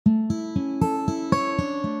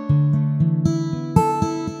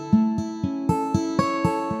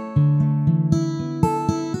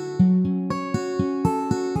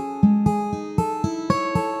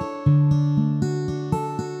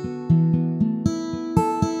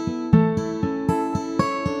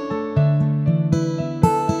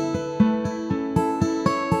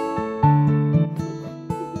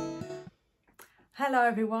Hello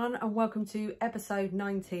everyone and welcome to episode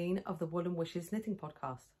 19 of the Wool and Wishes Knitting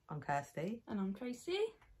Podcast. I'm Kirsty. And I'm Tracy.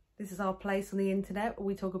 This is our place on the internet where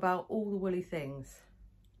we talk about all the woolly things.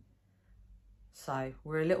 So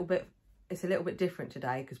it's a little bit different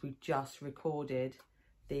today because we just recorded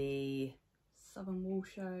the Southern Wool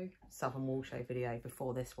Show video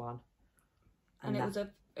before this one. And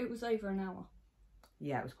it was over an hour.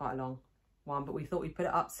 Yeah, it was quite a long one, but we thought we'd put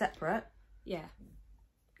it up separate. Yeah.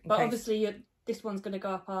 But obviously this one's going to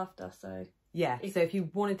go up after, so... Yeah, so if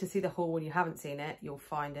you wanted to see the haul and you haven't seen it, you'll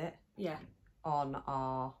find it. Yeah. On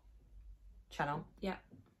our channel. Yeah.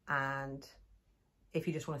 And if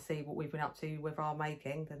you just want to see what we've been up to with our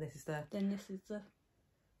making, then this is the...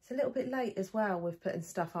 It's a little bit late as well with putting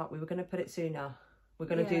stuff up. We were going to put it sooner. We're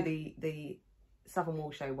going to do the Southern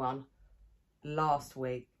Wool Show one last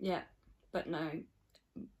week. Yeah, but no.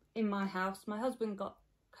 In my house, my husband got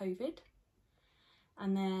COVID.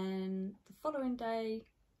 And then the following day,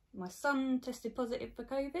 my son tested positive for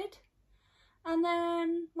COVID. And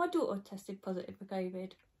then my daughter tested positive for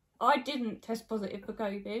COVID. I didn't test positive for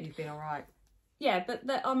COVID. You've been all right. Yeah, but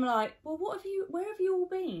I'm like, well, where have you all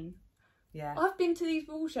been? Yeah. I've been to these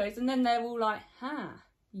wool shows, and then they're all like,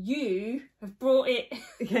 you have brought it.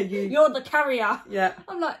 Yeah, You're the carrier. Yeah.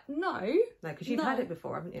 I'm like, no. No, because you've had it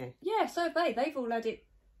before, haven't you? Yeah, so have they. They've all had it.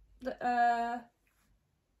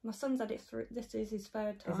 My son's had it this is his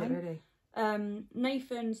third time. Is it really?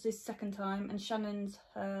 Nathan's his second time, and Shannon's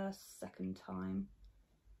her second time.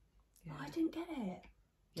 Yeah. I didn't get it.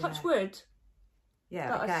 Touch wood.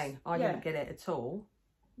 Yeah, again, I didn't get it at all.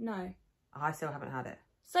 No. I still haven't had it.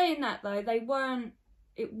 Saying that though, they weren't,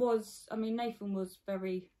 I mean, Nathan was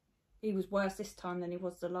he was worse this time than he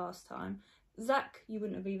was the last time. Zach, you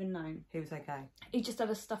wouldn't have even known. He was okay. He just had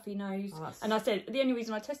a stuffy nose. Oh, and I said, the only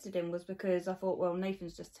reason I tested him was because I thought, well,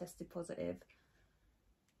 Nathan's just tested positive.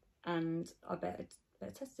 And I better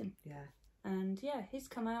test him. Yeah. And yeah, he's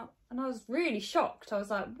come out. And I was really shocked. I was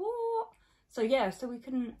like, what? So yeah, so we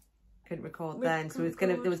couldn't record then. So there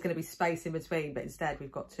was gonna be space in between, but instead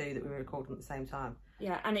we've got two that we were recording at the same time.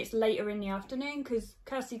 Yeah, and it's later in the afternoon because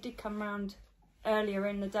Kirsty did come round earlier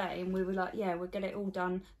in the day and we were like, yeah, we'll get it all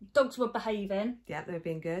done. Dogs were behaving. Yeah, they were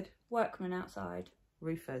being good. Workmen outside.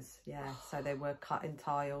 Roofers, yeah. So they were cutting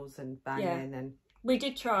tiles and banging and... We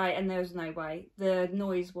did try and there was no way. The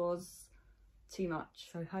noise was too much.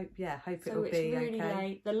 So hope it'll be okay. So it's really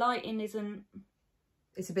late. The lighting isn't...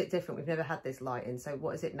 It's a bit different. We've never had this lighting. So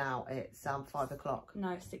what is it now? It's 5 o'clock.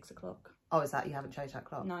 No, it's 6 o'clock. Oh, is that? You haven't changed that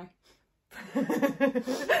clock? No. No.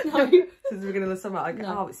 Since the beginning of the summer,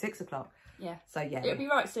 oh, it's 6 o'clock. Yeah. So yeah. It'll be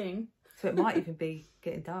right soon. So it might even be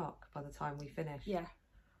getting dark by the time we finish. Yeah.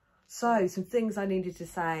 So some things I needed to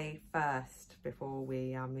say first before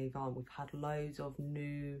we move on. We've had loads of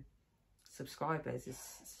new subscribers.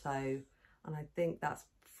 And I think that's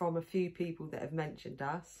from a few people that have mentioned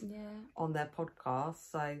us on their podcast.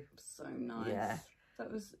 So nice. Yeah.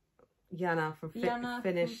 That was Yana from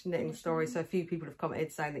Finnish Knitting Stories. So a few people have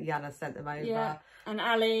commented saying that Yana sent them over. Yeah. And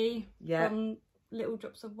Ali from Little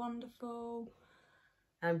Drops of Wonderful.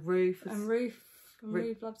 And Ruth.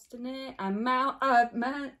 Ruth loves to knit. And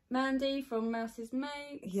Mandy from Mouse's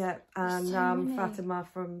Mate. Yeah. And Fatima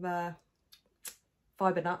from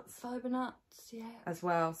Fibre Nuts, yeah, as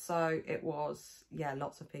well. So it was,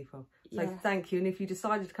 lots of people. So thank you. And if you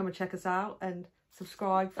decided to come and check us out and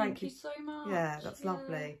subscribe, thank you so much. Yeah, that's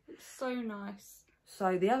lovely. It's so nice.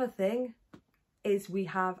 So the other thing is we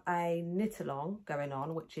have a knit along going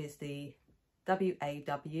on, which is the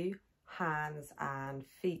WAW Hands and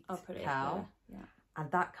Feet cow. And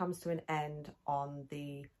that comes to an end on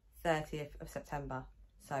the 30th of September.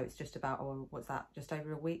 So it's just about, just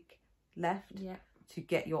over a week left. Yeah. To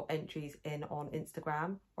get your entries in on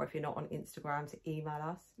Instagram, or if you're not on Instagram, to email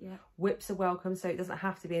us. Yeah. Whips are welcome, so it doesn't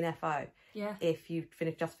have to be an FO. Yeah. If you've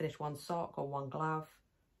just finished one sock or one glove,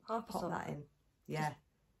 pop that in. Yeah. Just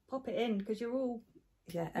pop it in because you're all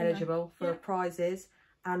eligible for prizes.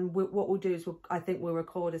 And what we'll do is I think we'll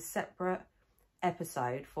record a separate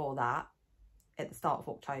episode for that at the start of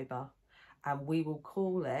October, and we will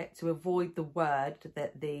call it, to avoid the word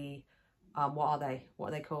that the what are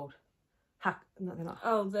they called? No, they're not.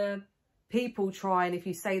 Oh, the people try, and if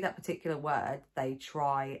you say that particular word, they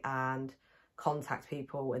try and contact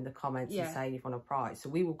people in the comments and say you've won a prize. So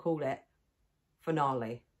we will call it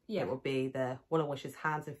finale. Yeah. It will be the Wool and Wishes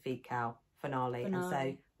Hands and Feet Cow finale. And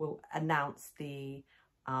so we'll announce the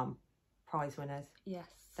prize winners. Yes.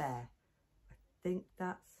 There. I think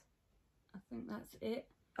that's it.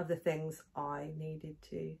 Of the things I needed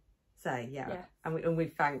to say. Yeah. And we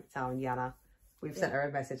thanked Yana. We've sent her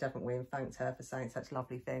a message, haven't we, and thanked her for saying such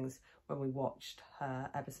lovely things when we watched her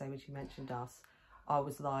episode when she mentioned us. I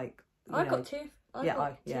was like, I got teary.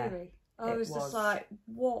 I was just like,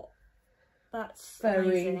 what? That's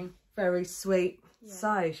amazing. Very sweet. Yeah.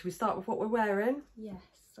 So, should we start with what we're wearing? Yes,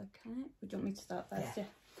 okay. Would you want me to start first? Yeah.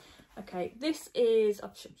 Okay, this is,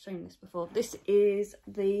 I've shown this before. This is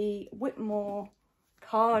the Whitmoor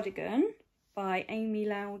Cardigan by Ami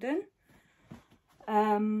Lowden.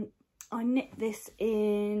 I knit this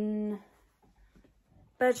in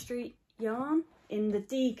Bird Street yarn in the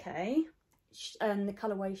DK and the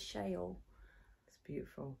colourway Shale. It's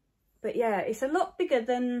beautiful. But yeah, it's a lot bigger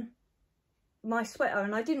than my sweater,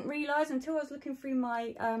 and I didn't realise until I was looking through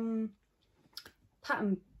my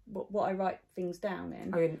pattern, what I write things down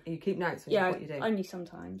in. I mean, you keep notes on what you do? Only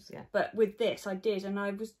sometimes. Yeah. But with this I did, and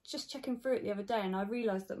I was just checking through it the other day and I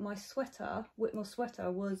realised that my sweater, Whitmoor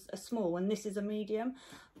sweater, was a small and this is a medium,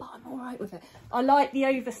 but I'm alright with it. I like the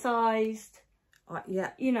oversized,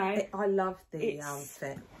 yeah, you know. I love the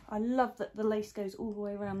fit. I love that the lace goes all the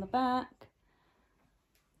way around the back.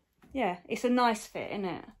 Yeah, it's a nice fit, isn't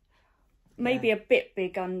it? Maybe a bit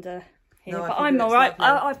big under here, but I'm all right.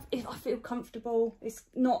 I feel comfortable. It's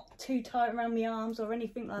not too tight around my arms or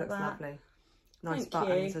anything like that. Looks lovely. Nice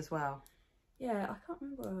buttons as well. Yeah, I can't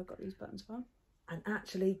remember where I got these buttons from. And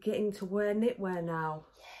actually getting to wear knitwear now.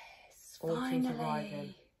 Yes, finally. Autumn's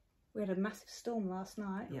arriving. We had a massive storm last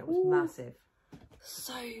night. Yeah, it was massive.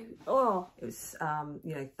 So, it was,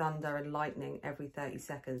 you know, thunder and lightning every 30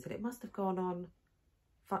 seconds. And it must have gone on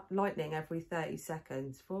lightning every 30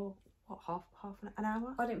 seconds for, what, half an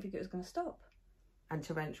hour? I didn't think it was going to stop. And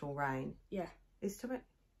torrential rain. Yeah. Is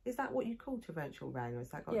that what you call torrential rain, or has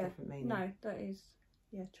that got a different meaning? No, that is,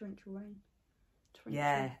 torrential rain.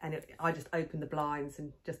 Yeah, and I just opened the blinds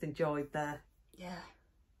and just enjoyed the... Yeah.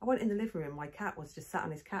 I went in the living room, my cat was just sat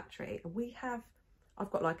on his cat tree, and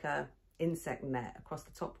I've got like a insect net across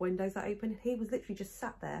the top windows that open. He was literally just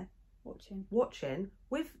sat there watching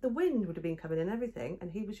with the wind would have been coming in and everything,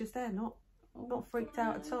 and he was just there, not freaked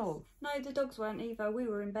out at all. No, the dogs weren't either. We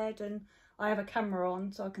were in bed and I have a camera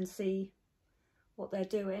on so I can see what they're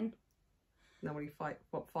doing. Nobody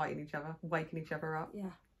fighting each other, waking each other up. Yeah,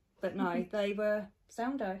 but no, they were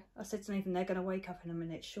soundo. I said to Nathan, they're going to wake up in a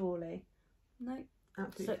minute, surely. No,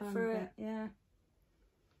 absolutely fine through it. Yeah.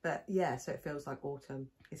 But yeah, so it feels like autumn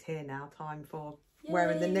is here now. Time for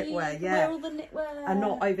wearing the knitwear. Yeah, wear all the knitwear and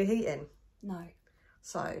not overheating. No.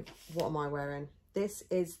 So what am I wearing? This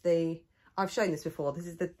is I've shown this before. This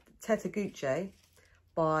is the Tettegouche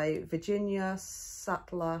by Virgina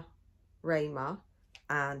Sattler-Reiner,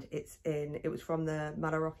 and it was from the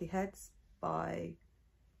Malorocky Heads by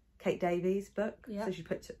Kate Davies' book. Yeah. So she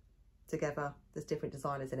put together, there's different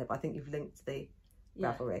designers in it, but I think you've linked the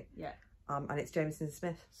Ravelry. Yeah. And it's Jamieson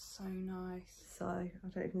Smith. So nice. So I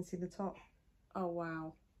don't even see the top. Oh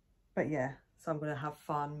wow. But yeah, so I'm gonna have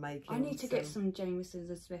fun making. I need to get some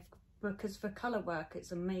Jamieson Smith, because for colour work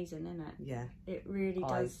it's amazing, isn't it? Yeah. It really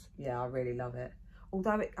does. Yeah, I really love it.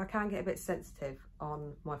 Although I can get a bit sensitive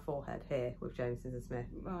on my forehead here with Jamieson Smith.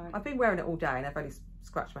 Right. I've been wearing it all day and I've only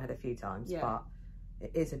scratched my head a few times, but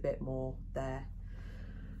it is a bit more there.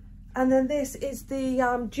 And then this is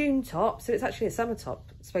the June top. So it's actually a summer top.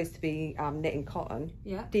 It's supposed to be knitting cotton.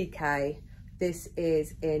 Yeah. DK. This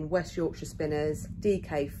is in West Yorkshire Spinners.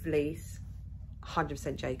 DK fleece.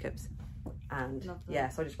 100% Jacobs. And yeah,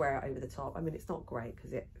 so I just wear it over the top. I mean, it's not great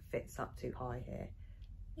because it fits up too high here.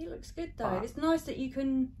 It looks good though. But it's nice that you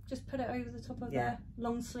can just put it over the top of the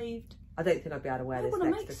long sleeved. I don't think I'd be able to wear this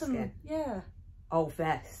next to skin. Yeah. Oh,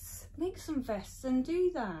 vests. Make some vests and do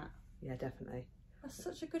that. Yeah, definitely. That's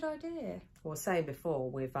such a good idea. Well, I was saying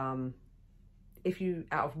before with if you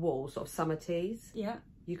out of wool sort of summer tees,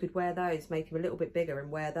 you could wear those, make them a little bit bigger,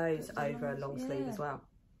 and wear those over a long sleeve as well.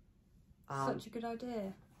 Such a good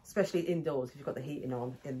idea. Especially indoors if you've got the heating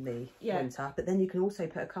on in the winter. But then you can also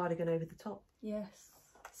put a cardigan over the top. Yes.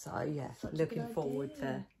 So yeah, looking forward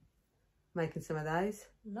to making some of those.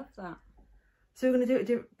 Love that. So we're going to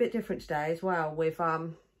do it a bit different today as well, with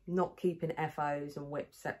not keeping FOs and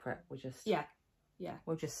whips separate. We'll just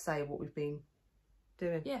we'll just say what we've been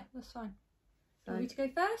doing. Yeah, that's fine. So, want me to go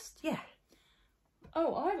first? Yeah.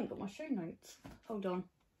 Oh, I haven't got my show notes. Hold on.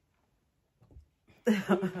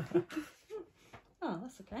 Oh,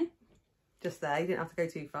 that's okay. Just there, you didn't have to go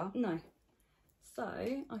too far. No. So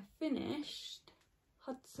I finished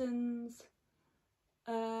Hudson's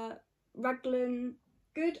Raglan,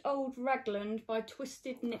 Good Old Raglan by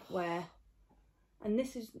Twisted Knitwear, and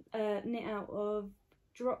this is knit out of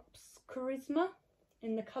Drops Charisma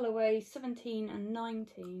in the colourway 17 and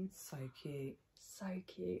 19. So cute. So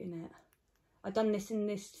cute, isn't it? I've done this in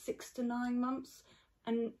this 6 to 9 months,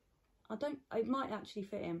 and it might actually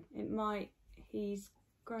fit him. It might. He's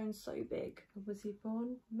grown so big. Was he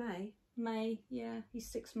born May? May, yeah, he's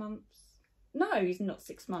 6 months. No, he's not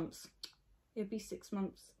 6 months. He'll be 6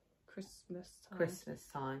 months Christmas time. Christmas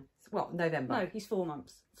time. Well, November. No, he's 4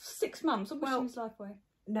 months. 6 months. I'm wishing his life away.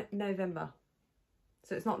 November.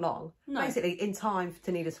 So it's not long. No. Basically, in time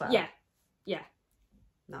to need a sweater. Yeah, yeah.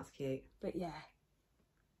 That's cute. But yeah.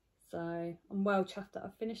 So I'm well chuffed that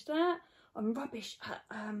I've finished that. I'm rubbish at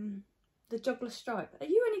the juggler stripe. Are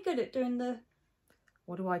you any good at doing the...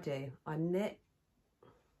 What do? I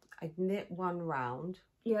knit one round.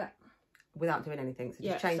 Yeah. Without doing anything. So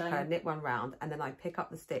just change colour, knit one round, and then I pick up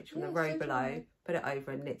the stitch from the row below, put it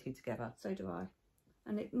over and knit two together. So do I.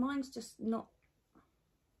 And mine's just not...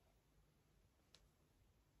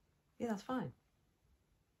 Yeah, that's fine.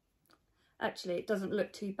 Actually, it doesn't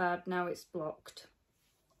look too bad now it's blocked.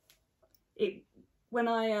 When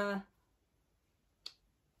I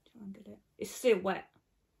it's still wet.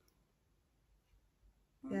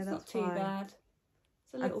 Yeah, it's that's not fine. too bad.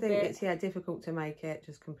 It's a little bit. I think it's difficult to make it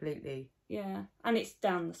just completely. Yeah, and it's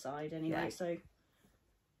down the side anyway, Yeah. so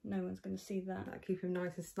no one's going to see that. That'll keep him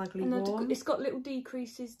nice and snugly And warm. it's got little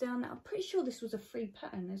decreases down there. I'm pretty sure this was a free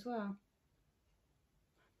pattern as well.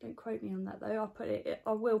 Don't quote me on that though.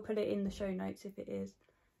 I will put it in the show notes if it is.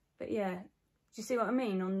 But yeah, do you see what I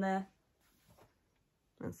mean on there?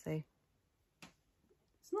 Let's see.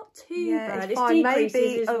 It's not too bad. It's fine. Decreases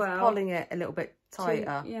Maybe as well. pulling it a little bit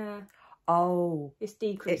tighter. Yeah. Oh, It's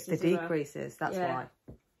decreases. it's the as well. decreases. That's Yeah. why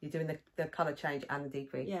you're doing the colour change and the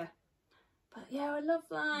decrease. Yeah. But yeah, I love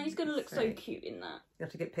that. He's going to look so Great. cute in that. You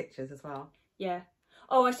have to get pictures as well. Yeah.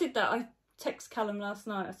 Oh, I said that. I texted Callum last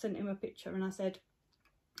night. I sent him a picture and I said,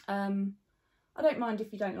 I don't mind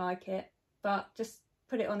if you don't like it, but just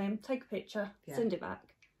put it on him, take a picture, send it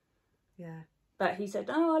back. Yeah. But he said,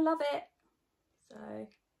 oh, I love it. So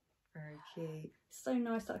Very cute. it's so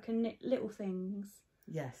nice that I can knit little things.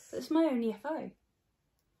 Yes. But it's my only FO.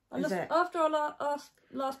 After our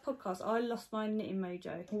last podcast, I lost my knitting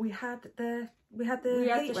mojo. We had the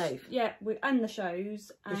heat wave. And the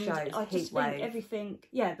shows. And The shows, I just heat think wave. everything.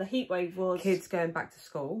 Yeah, the heat wave was. Kids going back to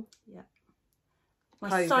school. Yeah. My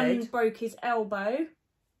COVID. son broke his elbow.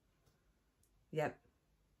 Yep.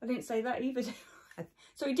 I didn't say that either.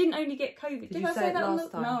 So he didn't only get COVID. Did I say that on the?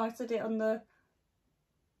 last time? No, I said it on the.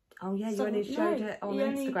 Oh yeah, you only showed it on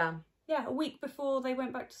Instagram. Yeah, a week before they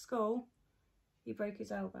went back to school, he broke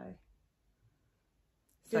his elbow.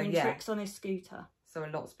 Doing tricks on his scooter. So a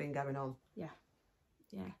lot's been going on. Yeah.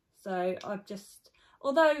 Yeah. So I've just,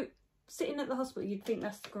 although sitting at the hospital, you'd think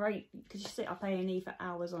that's great because you sit up A&E for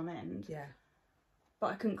hours on end. Yeah.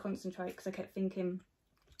 But I couldn't concentrate because I kept thinking,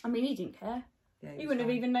 I mean, he didn't care. Yeah, he wouldn't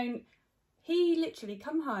have even known. He literally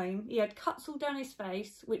come home, he had cuts all down his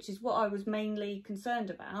face, which is what I was mainly concerned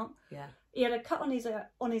about. Yeah. He had a cut on his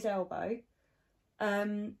elbow.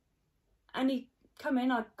 And he come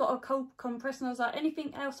in, I got a cold compress and I was like,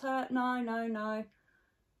 anything else hurt? No.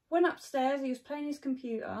 Went upstairs, he was playing his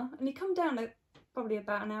computer and he come down probably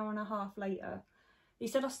about an hour and a half later. He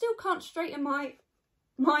said, I still can't straighten my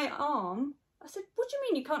arm. I said, what do you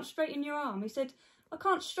mean you can't straighten your arm? He said, I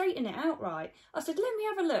can't straighten it out right. I said, let me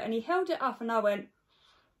have a look. And he held it up and I went,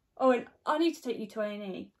 I need to take you to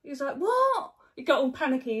A&E. He was like, what? He got all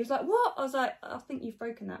panicky. He was like, what? I was like, I think you've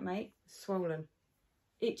broken that, mate. Swollen.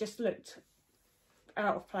 It just looked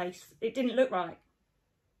out of place. It didn't look right.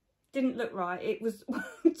 It was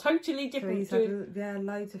totally different.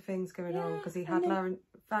 Loads of things going on because he had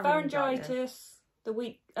laryngitis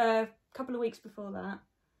couple of weeks before that.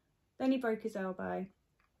 Then he broke his elbow.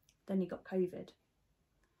 Then he got COVID.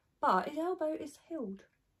 But his elbow is healed.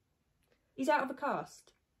 He's out of a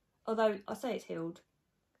cast. Although I say it's healed.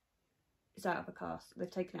 It's out of a cast. They've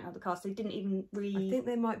taken it out of the cast. They didn't even I think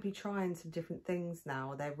they might be trying some different things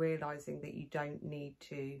now. They're realising that you don't need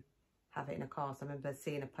to have it in a cast. I remember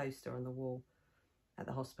seeing a poster on the wall at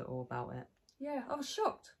the hospital about it. Yeah, I was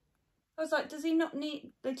shocked. I was like, does he not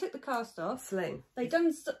need... They took the cast off. Sling. They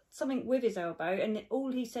done something with his elbow and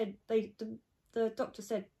all he said, the doctor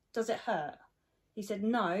said, does it hurt? He said,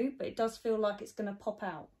 no, but it does feel like it's going to pop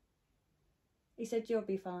out. He said, you'll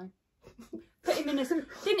be fine. Put him in a...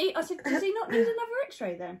 Didn't he? I said, does he not need another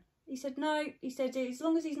x-ray then? He said, no. He said, as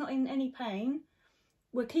long as he's not in any pain,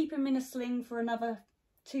 we'll keep him in a sling for another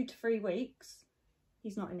 2 to 3 weeks.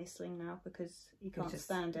 He's not in his sling now because he can't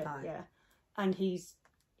stand it. No. Yeah. And he's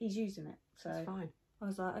using it. So that's fine. I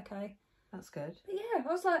was like, okay. That's good. But yeah,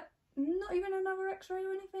 I was like, not even another x-ray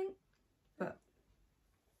or anything. But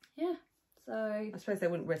yeah, so I suppose they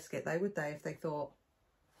wouldn't risk it though, would they, if they thought,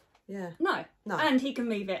 no. And he can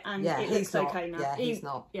move it and it looks okay now. Yeah, he's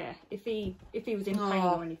not. Yeah, if he was in pain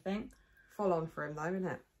or anything. Full on for him though, isn't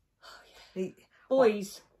it? Oh yeah.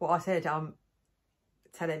 Boys. What I said,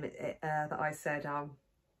 tell him that I said,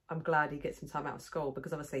 I'm glad he gets some time out of school,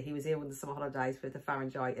 because obviously he was ill in the summer holidays with the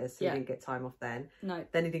pharyngitis, so he didn't get time off then. No.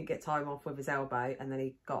 Then he didn't get time off with his elbow, and then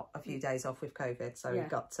he got a few days off with COVID, so he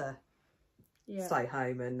got to stay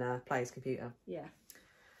home and play his computer. Yeah.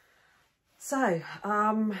 So,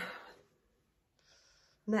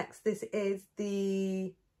 next, this is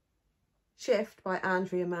the Shift by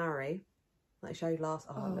Andrea Mowry that I showed last.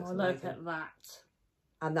 Oh, it looks amazing. Look at that.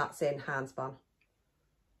 And that's in hand spun.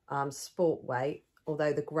 Sport weight,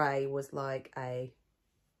 although the grey was like a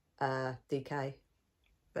DK,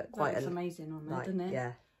 but quite amazing on there, doesn't it?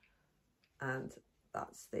 Yeah. And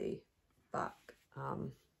that's the back.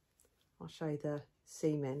 I'll show you the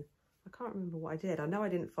seaming. I can't remember what I did. I know I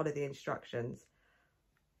didn't follow the instructions.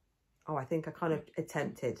 Oh, I think I kind of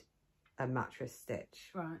attempted a mattress stitch.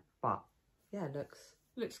 Right. But yeah,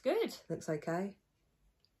 looks good. Looks okay.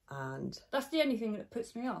 And that's the only thing that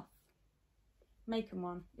puts me off making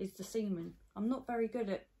one, is the seaming. I'm not very good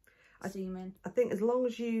at seaming. I think as long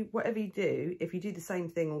as whatever you do, if you do the same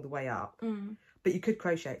thing all the way up, but you could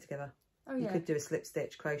crochet it together. Oh yeah. You could do a slip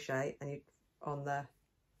stitch crochet and you on the,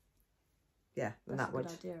 and that would.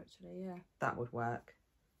 That's a good idea, actually. Yeah. That would work.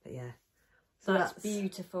 But yeah. So that's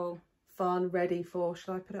beautiful. Fun, ready for,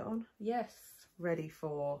 shall I put it on? Yes. Ready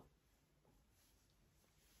for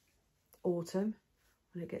autumn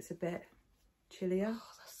when it gets a bit chillier.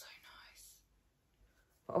 Oh, that's so nice.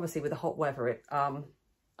 But obviously with the hot weather, it I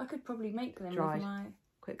could probably make them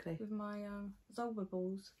with my Zolba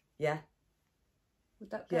balls. Yeah.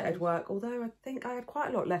 Would that go? Yeah, it'd work. Although I think I had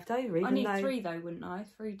quite a lot left over. I need 3 though, wouldn't I?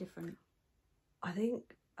 3 different. I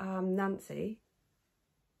think Nancy,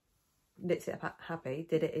 Knits It Happy,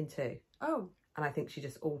 did it in 2. Oh. And I think she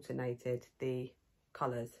just alternated the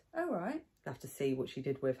colours. Oh, right. You'll have to see what she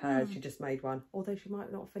did with hers. She just made one, although she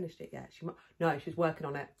might not have finished it yet. No, she's working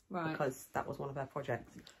on it, right, because that was one of her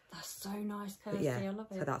projects. That's so nice, Kirsty. I love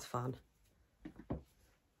it. So that's fun.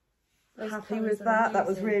 Those happy with that. That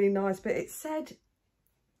was really nice. But it said,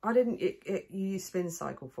 you use Spin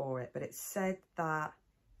Cycle for it, but it said that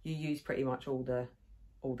you use pretty much all the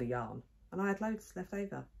yarn, and I had loads left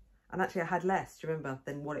over. And actually I had less, do you remember,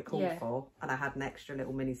 than what it called for. And I had an extra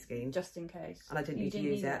little mini skein. Just in case. And I didn't need to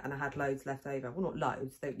use it. And I had loads left over. Well, not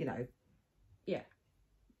loads, though, you know. Yeah.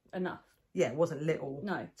 Enough. Yeah, it wasn't little,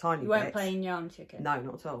 tiny You weren't bits. Playing yarn chicken. No,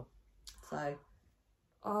 not at all. So,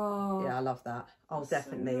 yeah, I love that. I'll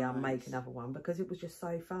definitely make another one, because it was just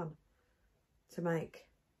so fun to make.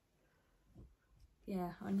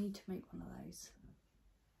 Yeah, I need to make one of those.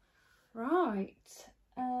 Right.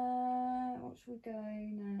 What should we go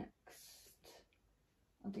next?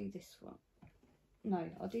 I'll do this one. No,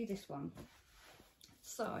 I'll do this one.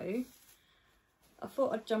 So, I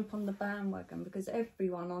thought I'd jump on the bandwagon, because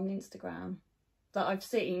everyone on Instagram that I've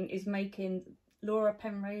seen is making Laura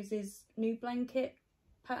Penrose's new blanket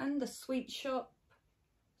pattern, the Sweet Shop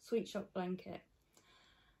blanket.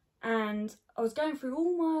 And I was going through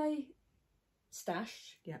all my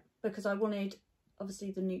stash, because I wanted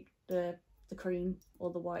obviously the cream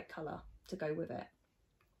or the white colour to go with it,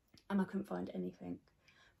 and I couldn't find anything,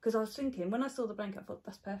 because I was thinking, when I saw the blanket, I thought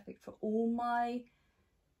that's perfect for all my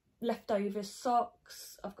leftover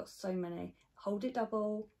socks. I've got so many. Hold it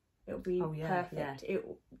double, it'll be perfect. It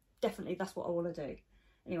definitely, that's what I want to do.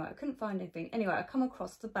 Anyway, I couldn't find anything. Anyway, I come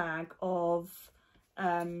across the bag of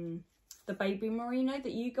the baby merino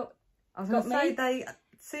that you got. I was going to say, they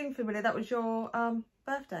seem familiar. That was your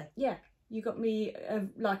birthday. Yeah, you got me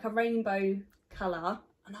like a rainbow colour,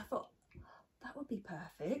 and I thought that would be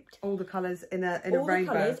perfect. All the colours in a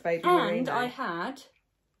rainbow baby merino. And I had,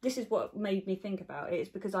 this is what made me think about it, it's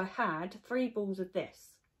because I had 3 balls of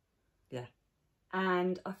this. Yeah.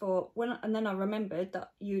 And I thought, and then I remembered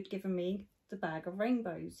that you'd given me the bag of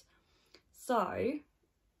rainbows. So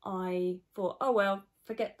I thought, oh well,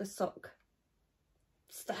 forget the sock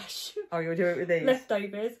stash. Oh, you'll do it with these?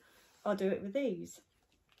 Leftovers. I'll do it with these.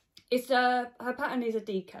 It's her pattern is a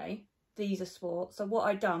DK. These are sport. So what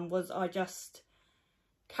I done was I just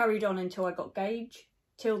carried on until I got gauge,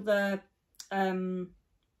 till the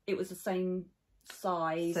it was the same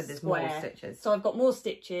size. So there's square. More stitches. So I've got more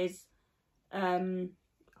stitches. So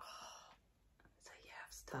yeah,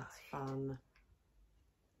 that's fun.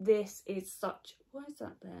 This is such. Why is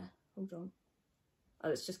that there? Hold on. Oh,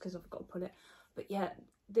 it's just because I've got to pull it. But yeah,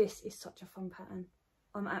 this is such a fun pattern.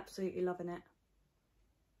 I'm absolutely loving it.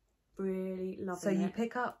 Really loving it. So you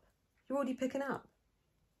pick up. You're already picking up.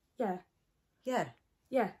 Yeah. Yeah.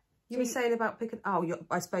 Yeah. You were saying about picking. Oh,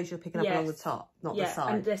 I suppose you're picking up along the top, not the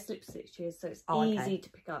side. And they're slip stitches, so it's easy to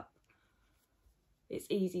pick up. It's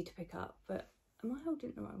easy to pick up, but am I holding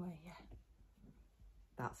it the right way? Yeah.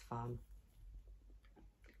 That's fun.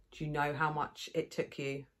 Do you know how much it took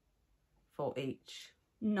you for each?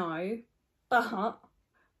 No, but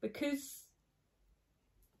because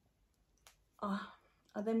I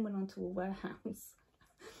then went on to a warehouse,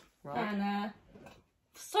 Right. and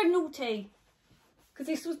so naughty, because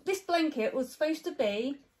this blanket was supposed to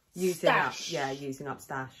be stash. Using up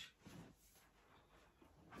stash.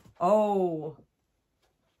 Oh,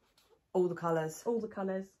 all the colours. All the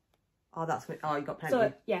colours. Oh, that's what. Oh, you got plenty.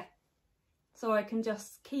 So yeah, so I can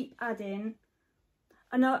just keep adding.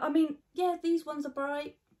 And I mean, yeah, these ones are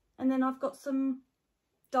bright, and then I've got some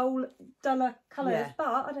duller colours, Yeah. but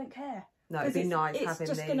I don't care. No, it'd be nice having It's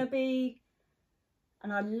just going to be,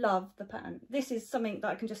 and I love the pattern. This is something that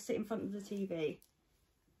I can just sit in front of the TV.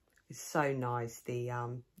 It's so nice, the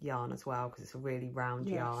yarn as well, because it's a really round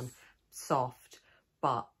Yes. yarn, soft,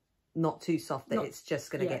 but not too soft that it's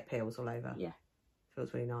just going to get peels all over. Yeah.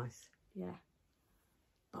 Feels really nice. Yeah.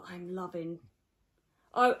 But I'm loving.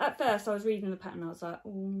 At first I was reading the pattern, I was like,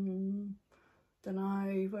 don't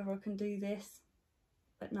know whether I can do this.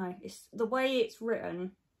 But no, it's the way it's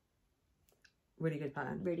written. Really good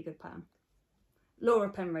pattern. Really good pattern. Laura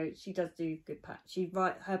Penrose, she does do good pattern.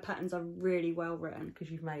 Her patterns are really well written. Because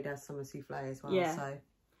you've made her summer souffle as well. Yeah. So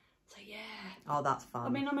yeah. Oh, that's fun. I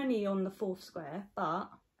mean, I'm only on the 4th square, but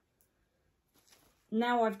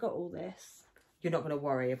now I've got all this. You're not going to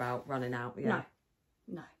worry about running out. Yeah.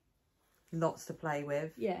 No. Lots to play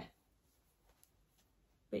with. Yeah.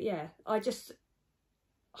 But yeah, I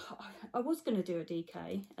was going to do a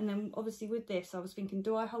DK, and then obviously with this I was thinking,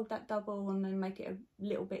 do I hold that double and then make it a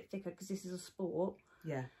little bit thicker because this is a sport?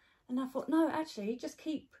 Yeah. And I thought, no, actually just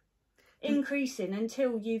keep increasing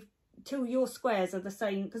until your squares are the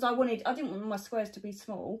same, because I didn't want my squares to be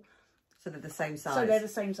small, so they're the same size. so they're the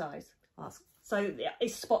same size. So yeah,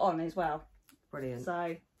 it's spot on as well. Brilliant.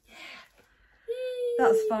 So yeah.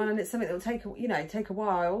 That's fun, and it's something that will take a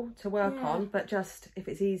while to work on, but just if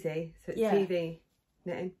it's easy. So it's TV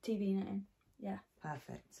knitting. TV knitting. Yeah.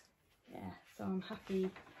 Perfect. Yeah. So I'm happy.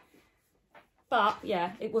 But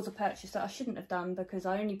yeah, it was a purchase that I shouldn't have done because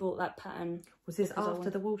I only bought that pattern. Was this after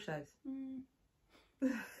the wool shows?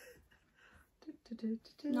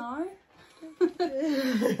 No.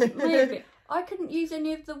 Maybe. I couldn't use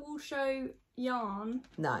any of the wool show yarn.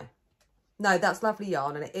 No, that's lovely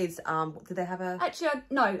yarn, and it is, did they have a... Actually,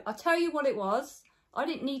 I'll tell you what it was. I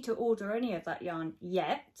didn't need to order any of that yarn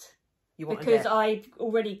yet. Because I've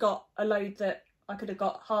already got a load that I could have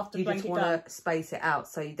got half the blanket done. You just want to space it out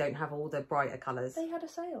so you don't have all the brighter colours. They had a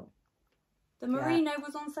sale. The merino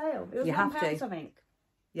was on sale. It was £1 something.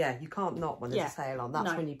 Yeah, you can't not when there's a sale on.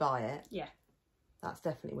 That's when you buy it. Yeah. That's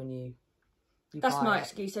definitely when you That's buy my it.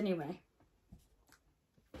 excuse anyway.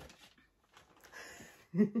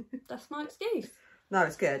 That's my excuse. No,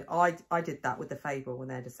 it's good. I did that with the Fable when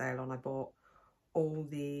they had a sale on. I bought all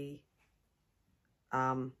the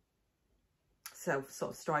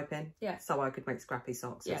sort of striping, so I could make scrappy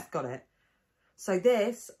socks. It's got it. So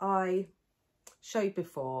this I showed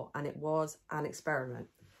before, and it was an experiment.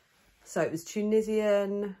 So it was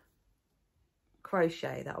Tunisian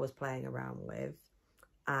crochet that I was playing around with,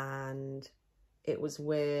 and it was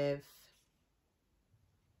with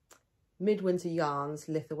Midwinter Yarns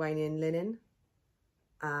Lithuanian linen,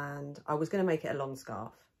 and I was going to make it a long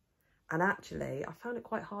scarf, and actually I found it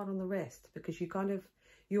quite hard on the wrist because you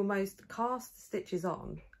almost cast the stitches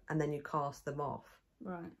on and then you cast them off,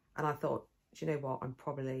 right? And I thought, do you know what,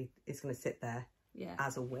 it's going to sit there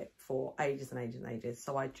as a whip for ages and ages and ages.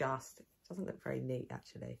 So it doesn't look very neat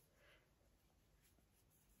actually,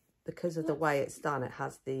 because of the way it's done. It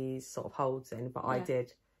has these sort of holds in, but I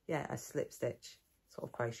did a slip stitch sort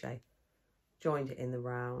of crochet, joined it in the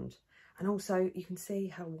round, and also you can see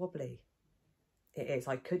how wobbly it is.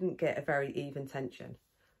 I couldn't get a very even tension,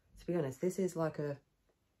 to be honest. This is like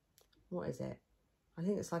what is it? I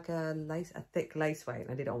think it's like a thick lace weight,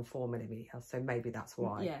 and I did it on 4mm, so maybe that's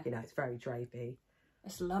why. It's very drapey.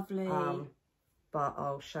 It's lovely. But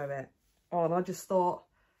I'll show it. Oh, and I just thought,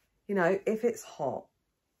 if it's hot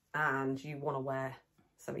and you want to wear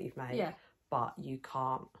something you've made, but you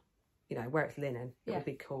can't, where it's linen, it would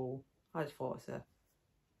be cool. I just thought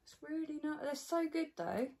it's really nice. They're so good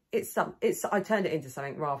though. I turned it into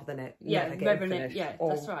something rather than it never getting finished.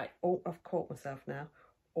 That's right. Or I've caught myself now,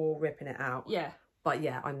 or ripping it out. But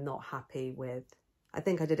I'm not happy with. I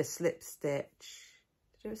think I did a slip stitch.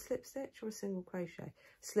 Did I do a slip stitch or a single crochet?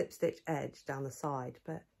 Slip stitch edge down the side,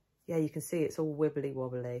 but you can see it's all wibbly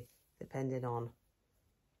wobbly depending on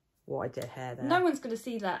what I did here there. No one's going to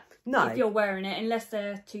see that if you're wearing it unless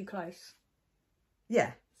they're too close.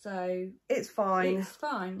 Yeah. So it's fine. It's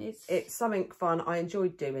fine. It's something fun. I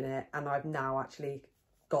enjoyed doing it, and I've now actually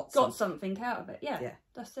got something out of it. Yeah,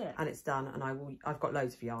 that's it. And it's done, and I've got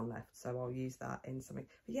loads of yarn left, so I'll use that in something.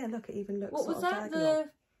 But yeah, look, it even looks what was that diagonal.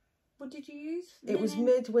 what did you use? It was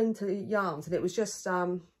midwinter yarns, and it was just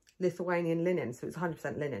Lithuanian linen, so it's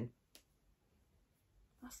 100% linen.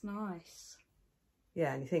 That's nice.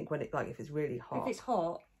 Yeah, and you think when it, like, if it's really hot. If it's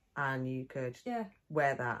hot. And you could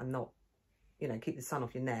wear that and not, you know, keep the sun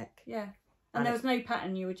off your neck. Yeah. And there was no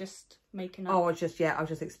pattern, you were just making up. Oh, I was just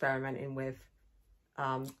experimenting with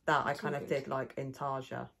that. I kind of did like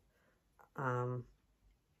intarsia.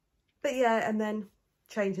 But yeah, and then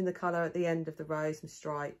changing the colour at the end of the row, some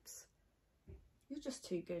stripes. You're just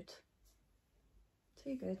too good.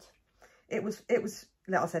 Too good. It was,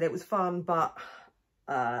 like I said, it was fun, but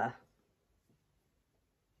I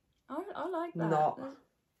like that.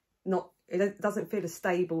 It doesn't feel a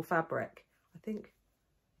stable fabric, I think.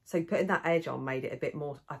 So putting that edge on made it a bit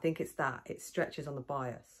more, I think it's that, it stretches on the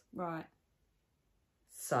bias. Right.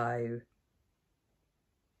 So,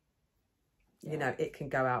 you know, it can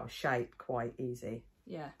go out of shape quite easy.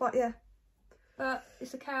 Yeah. But yeah. But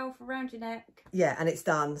it's a cowl for around your neck. Yeah, and it's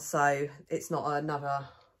done, so it's not another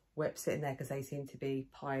whip sitting there, because they seem to be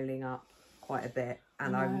piling up quite a bit.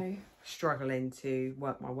 And I'm struggling to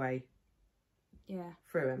work my way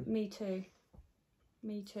through them. Me too.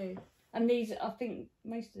 Me too. And these, I think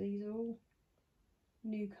most of these are all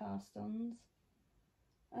new cast-ons.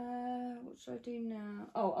 What should I do now?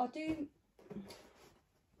 Oh, I'll do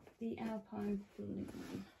the Alpine Blue.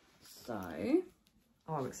 So...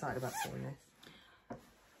 Oh, I'm excited about doing this.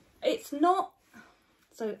 It's not...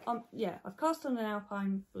 So, yeah, I've cast on an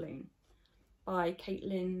Alpine Balloon by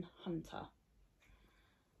Caitlin Hunter.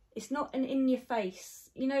 It's not an in-your-face...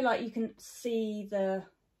 You know, like, you can see the...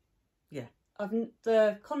 Yeah.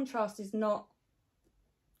 The contrast is not...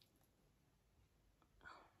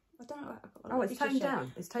 I don't know. Oh, it's toned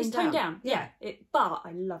down. It's toned down. Yeah. But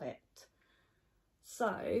I love it.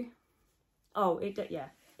 So,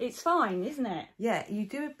 it's fine, isn't it? Yeah, you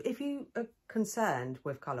do. If you are concerned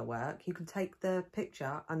with colour work, you can take the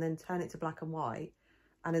picture and then turn it to black and white.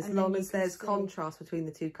 And as long as there's contrast between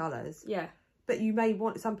the two colours. Yeah. But you may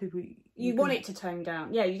want, some people... You want it to tone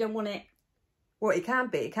down. Yeah, you don't want it... Well, it can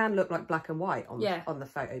be. It can look like black and white on the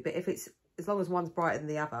photo. But if it's, as long as one's brighter than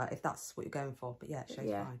the other, if that's what you're going for. But yeah, it shows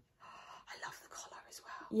fine. I love the collar as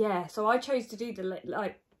well. Yeah, so I chose to do the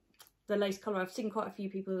lace collar. I've seen quite a few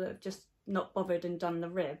people that have just not bothered and done the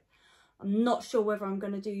rib. I'm not sure whether I'm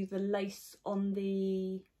going to do the lace on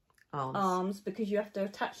the arms because you have to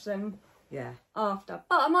attach them after.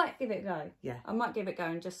 But I might give it a go. Yeah. I might give it a go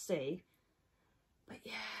and just see. But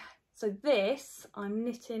yeah. So this I'm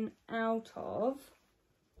knitting out of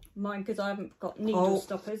mine because I haven't got needle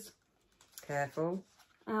stoppers. Careful.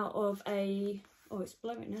 Out of a... Oh, it's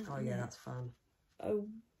blowing now. Oh, yeah, that's fun.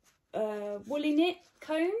 A woolly knit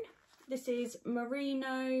cone. This is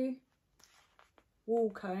merino wool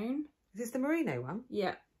cone. Is this the merino one?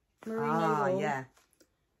 Yeah. Merino wool. Yeah.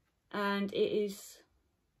 And it is...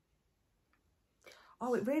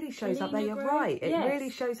 Oh, it really shows up there. You're right. It really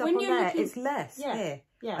shows up on there. It's less here.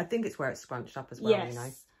 Yeah. I think it's where it's scrunched up as well, you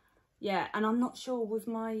know. Yeah, and I'm not sure with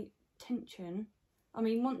my tension. I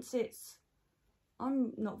mean, once it's...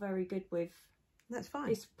 I'm not very good with... That's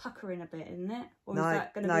fine. It's puckering a bit, isn't it? Or is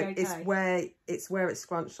that going to be okay? It's where it's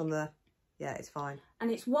scrunched on the... Yeah, it's fine.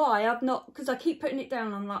 And it's why I've not... Because I keep putting it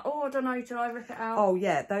down. I'm like, oh, I don't know. Should I rip it out? Oh,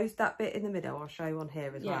 yeah. That bit in the middle, I'll show you on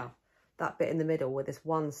here as well. That bit in the middle where this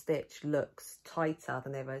one stitch looks tighter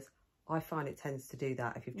than the others. I find it tends to do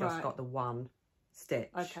that if you've just got the one stitch.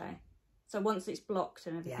 Okay. So once it's blocked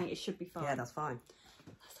and everything, it should be fine. Yeah, that's fine.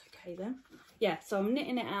 That's okay then. Yeah, so I'm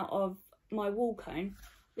knitting it out of my wool cone.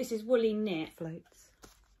 This is woolly knit. Floats.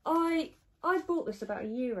 I bought this about a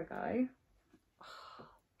year ago.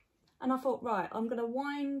 And I thought, right, I'm going to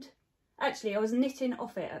wind... Actually, I was knitting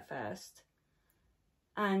off it at first.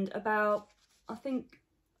 And about, I think,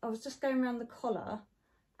 I was just going around the collar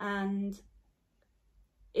and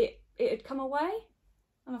it had come away.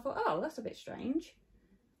 And I thought, oh, that's a bit strange.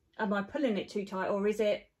 Am I pulling it too tight, or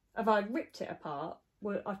have I ripped it apart?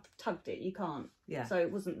 Well, I've tugged it, you can't. Yeah. So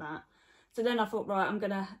it wasn't that. So then I thought, right,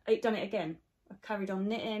 I've done it again. I carried on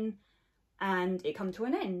knitting and it come to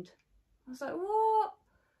an end. I was like, what?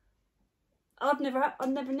 I've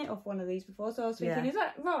never knit off one of these before, so I was thinking, is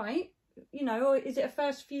that right? You know, or is it a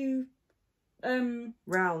first few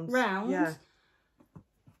rounds? Yeah.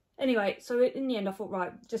 Anyway, so in the end I thought,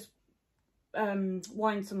 right, just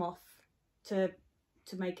wind some off to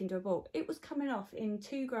make into a ball. It was coming off in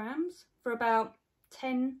 2 grams for about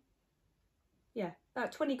 20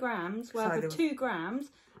 grams worth of 2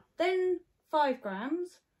 grams, then 5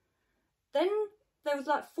 grams, then there was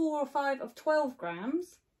like 4 or 5 of 12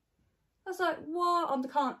 grams, I was like, what? I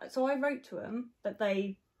can't. So I wrote to them, but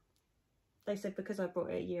they said because I bought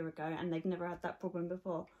it a year ago and they've never had that problem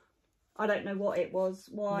before. I don't know what it was,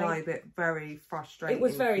 why. No, but very frustrating. It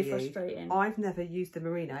was very frustrating. I've never used the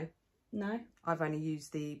merino. No. I've only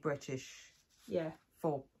used the British. Yeah.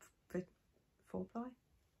 4-ply.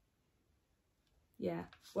 Yeah.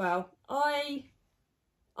 Well, I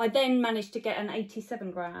then managed to get an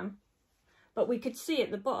 87 gram, but we could see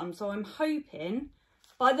at the bottom. So I'm hoping,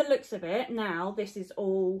 by the looks of it, now this is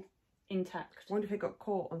all intact. I wonder if it got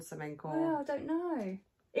caught on something or... Well, I don't know.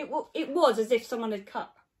 It was as if someone had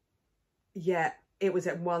cut. Yeah, it was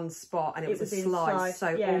at one spot and it was a slice. So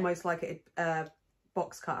yeah. almost like a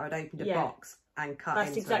box cutter had opened a box and cut That's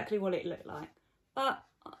into exactly it. what it looked like. But,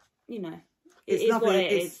 you know, it's is lovely. what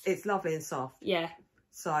it is. It's lovely and soft. Yeah.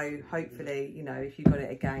 So hopefully, you know, if you got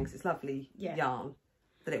it again, 'cause it's lovely yarn,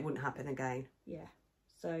 that it wouldn't happen again. Yeah.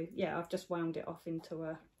 So yeah, I've just wound it off into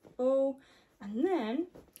a ball, and then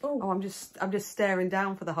I'm just staring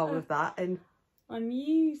down for the whole of that, and I'm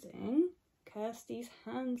using Kirsty's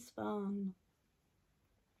hand spun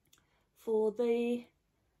for the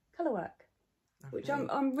colour work, which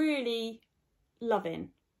I'm really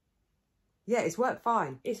loving. Yeah, it's worked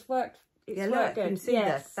fine. It's worked. It's yeah, worked look, good. You can see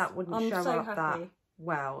yes. that wouldn't I'm show so up happy. that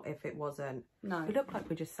well if it wasn't. No. It looked like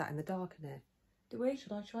we just sat in the dark in it. Do we?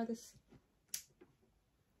 Should I try this?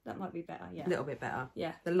 That might be better. Yeah. A little bit better.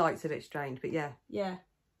 Yeah. The light's a bit strange, but yeah. Yeah.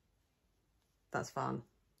 That's fun.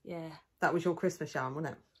 Yeah. That was your Christmas yarn,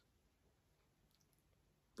 wasn't it?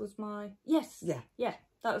 Was my yes. Yeah. Yeah.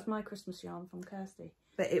 That was my Christmas yarn from Kirsty.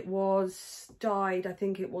 But it was dyed, I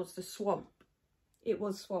think it was the Swamp. It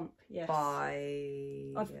was Swamp, yes. By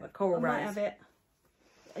I Coral Rose. might have it.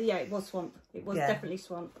 Yeah, it was Swamp. It was definitely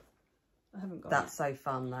Swamp. I haven't got That's so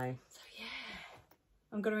fun though. So yeah,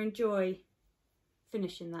 I'm going to enjoy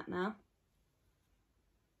finishing that now.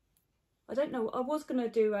 I don't know. I was going to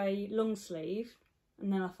do a long sleeve,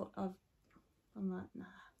 and then I thought I'm like, nah,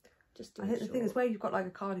 just do it. I think the thing is where you've got like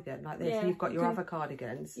a cardigan like this, and you've got your other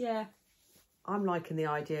cardigans. Yeah. I'm liking the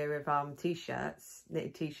idea of t-shirts,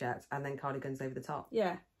 knitted t-shirts, and then cardigans over the top.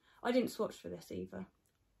 Yeah, I didn't swatch for this either.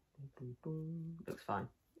 Looks fine.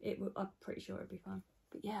 I'm pretty sure it'd be fine.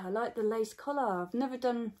 But yeah, I like the lace collar.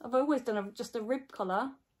 I've always done just a rib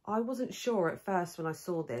collar. I wasn't sure at first when I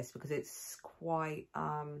saw this because it's quite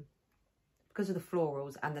because of the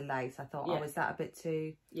florals and the lace. I thought, oh, is that a bit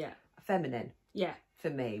too feminine? Yeah.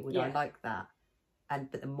 For me, would I like that?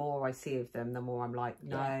 But the more I see of them, the more I'm like,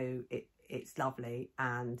 no, it's lovely,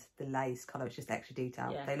 and the lace colour is just extra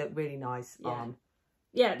detail. They look really nice on.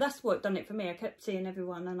 Yeah, that's what done it for me. I kept seeing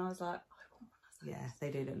everyone, and I was like, I want one of those. Yeah, they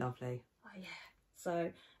do look lovely. Oh yeah.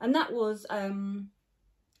 So, and that was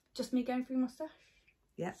just me going through my stash.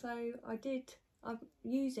 Yeah. So I'm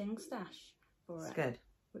using stash for it. Good.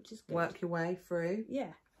 Which is good. Work your way through.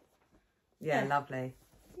 Yeah. Yeah, lovely.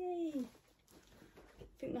 Yay. I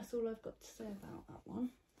think that's all I've got to say about that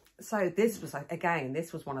one. So this was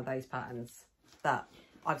this was one of those patterns that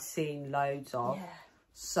I've seen loads of. Yeah.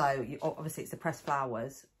 So obviously it's the pressed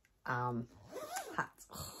flowers hat.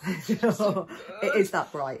 It is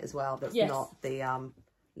that bright as well. That's not the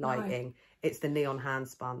lighting. No. It's the neon hand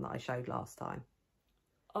spun that I showed last time.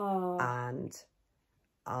 Oh. And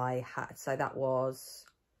I had, so that was,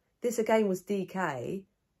 this again was DK,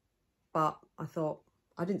 but I thought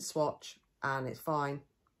I didn't swatch and it's fine.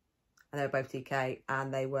 And they were both DK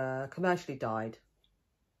and they were commercially dyed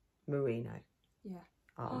merino. Yeah.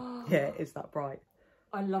 Yeah, it's that bright.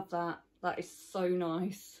 I love that. That is so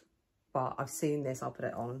nice. But I've seen this, I'll put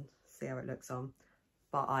it on, see how it looks on.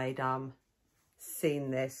 But I'd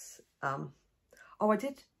seen this,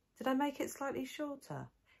 did I make it slightly shorter?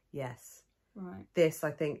 Yes. Right. This,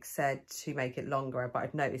 I think, said to make it longer, but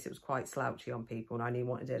I'd noticed it was quite slouchy on people and I only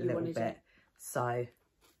wanted it a little bit. So,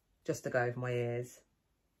 just to go over my ears.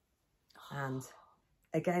 And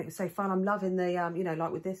again, it was so fun. I'm loving the, you know,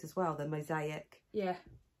 like with this as well, the mosaic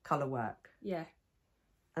colour work. Yeah.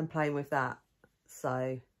 And playing with that.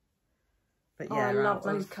 So, but yeah. I love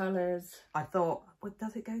those colours. I thought, well,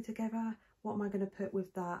 does it go together? What am I going to put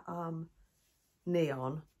with that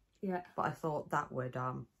neon? Yeah. But I thought that would,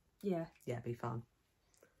 be fun.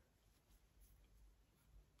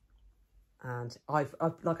 And I've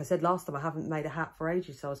like I said last time, I haven't made a hat for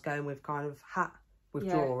ages, so I was going with kind of hat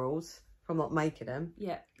withdrawals from not making them.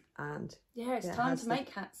 Yeah. And it's time to make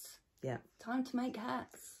hats. Yeah. Time to make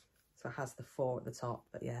hats. So it has the 4 at the top,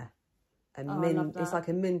 but yeah. And it's like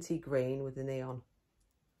a minty green with the neon.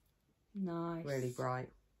 Nice. Really bright.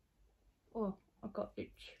 Oh, I've got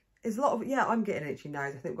itch. There's a lot of, I'm getting itchy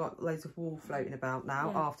nose. I think we've got loads of wool floating about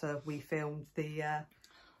now after we filmed the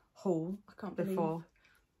haul before.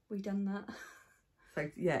 we done that. So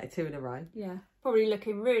yeah, 2 in a row. Yeah, probably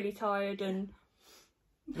looking really tired and...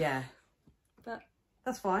 Yeah. But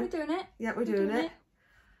that's fine. We're doing it. Yeah, we're doing it.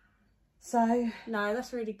 So... No,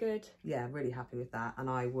 that's really good. Yeah, really happy with that. And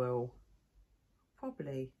I will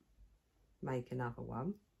probably make another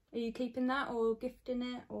one. Are you keeping that or gifting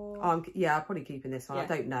it or? Yeah, I'm probably keeping this one. Yeah. I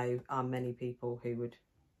don't know many people who would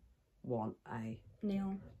want a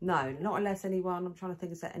neon. No, not unless anyone. I'm trying to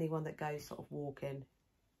think, is there anyone that goes sort of walking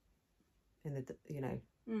in the, you know,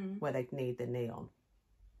 where they need the neon?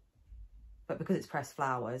 But because it's pressed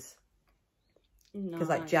flowers, because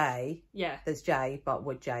like Jay, there's Jay, but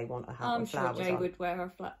would Jay want a hat with flowers on? I'm sure Jay would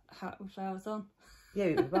wear a hat with flowers on. Yeah,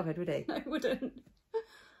 he would be bothered, would he? No, he wouldn't.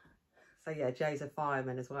 So yeah, Jay's a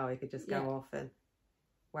fireman as well. He could just go off and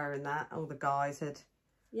wearing that. All the guys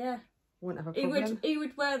wouldn't have a problem. He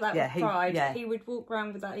would wear that with pride. Yeah. He would walk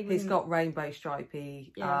around with that. He's got rainbow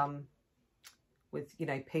stripy, with, you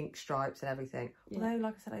know, pink stripes and everything. Yeah. Although,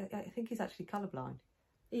 like I said, I think he's actually colourblind.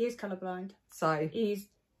 He is colourblind. So he's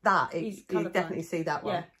you definitely see that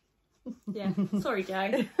one. Yeah. Yeah. Sorry,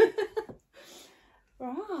 Jay.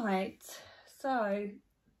 Right. So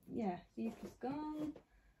yeah, youth is gone.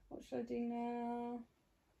 What should I do now?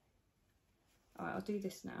 Alright, I'll do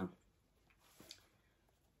this now.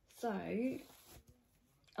 So,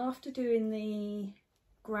 after doing the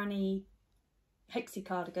granny hexie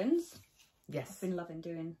cardigans, I've been loving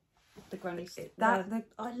doing the granny stitch. I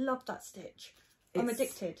love that stitch. I'm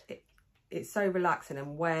addicted. It's so relaxing,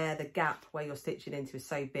 and where the gap where you're stitching into is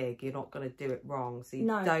so big, you're not going to do it wrong. So you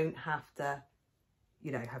don't have to,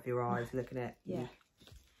 you know, have your eyes looking at yeah.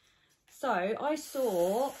 So I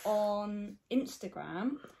saw on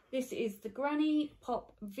Instagram, this is the Granny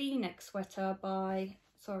Pop V-neck sweater by,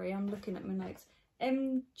 sorry, I'm looking at my notes,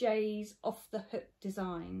 MJ's Off the Hook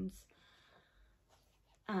Designs.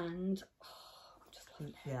 And I'm just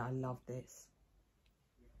loving it. Yeah, I love this.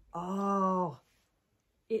 Oh,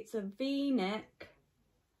 it's a V-neck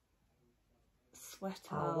sweater.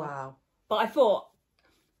 Oh wow. But I thought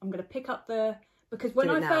I'm going to pick up because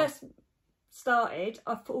when I first started,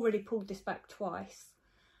 I've already pulled this back twice,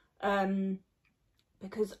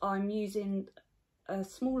 because I'm using a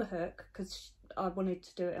smaller hook because I wanted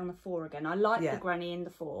to do it on the 4 again. I like the granny in the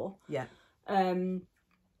 4. Yeah. And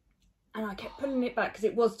I kept pulling it back because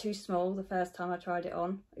it was too small the first time I tried it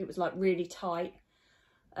on. It was like really tight.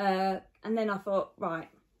 And then I thought, right,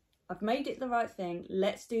 I've made it the right thing.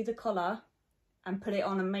 Let's do the collar and put it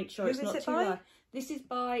on and make sure it's not too high. This is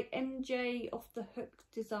by MJ Off the Hook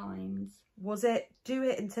Designs. Was it do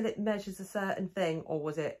it until it measures a certain thing, or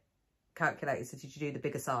was it calculated? So did you do the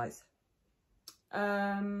bigger size?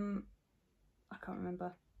 I can't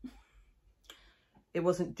remember. It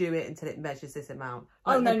wasn't do it until it measures this amount.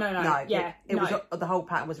 Oh, like no. Yeah. It was the whole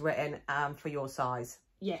pattern was written for your size.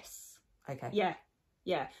 Yes. Okay.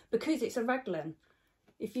 Yeah. Because it's a raglan.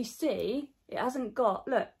 If you see, it hasn't got,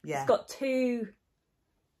 look, it's got 2...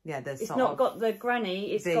 Yeah, there's it's not got the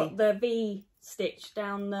granny, it's got the V stitch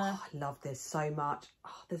down the... Oh, I love this so much.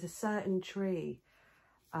 Oh, there's a certain tree.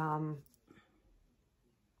 There's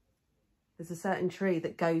a certain tree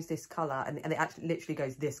that goes this colour, and it actually literally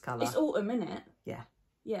goes this colour. It's autumn, isn't it? Yeah.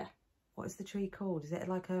 Yeah. What is the tree called? Is it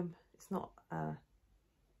like it's not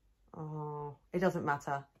oh, it doesn't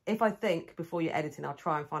matter. If I think before you're editing, I'll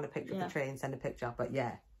try and find a picture of the tree and send a picture. But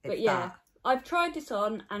yeah, that. I've tried this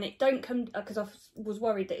on and it don't come, because I was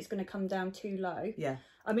worried that it's going to come down too low. Yeah.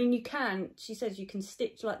 I mean, you can, she says you can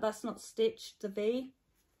stitch, like that's not stitched, the V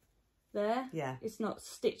there. Yeah. It's not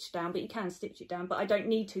stitched down, but you can stitch it down. But I don't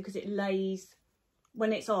need to because it lays,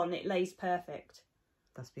 when it's on, it lays perfect.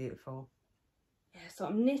 That's beautiful. Yeah, so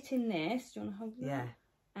I'm knitting this. Do you want to hold that? Yeah.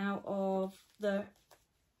 Out of the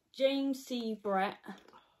James C. Brett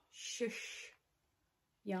Shush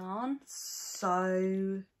yarn.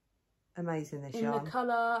 So... amazing, this yarn. In the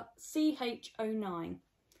colour CH09.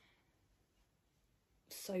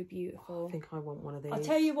 So beautiful. I think I want one of these. I'll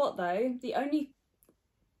tell you what though, the only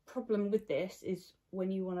problem with this is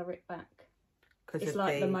when you want to rip back. It's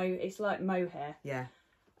like it's like mohair. Yeah.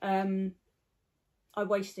 I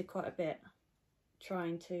wasted quite a bit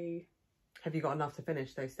trying to... Have you got enough to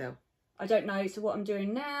finish though still? I don't know. So what I'm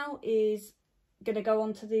doing now is going to go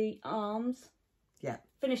on to the arms. Yeah.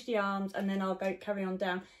 Finish the arms and then I'll go carry on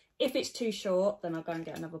down. If it's too short, then I'll go and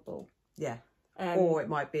get another ball. Yeah. Or it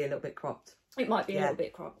might be a little bit cropped. It might be a little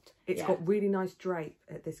bit cropped. It's got really nice drape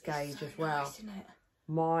at this gauge as well. Nice, isn't it?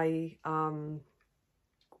 My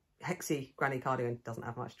Hexie granny cardigan doesn't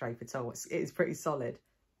have much drape at all. It's pretty solid.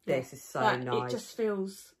 This is so nice. It just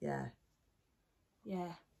feels... Yeah.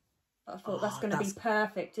 Yeah. I thought that's going to be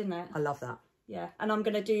perfect, isn't it? I love that. Yeah. And I'm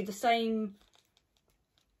going to do the same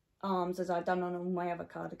arms as I've done on all my other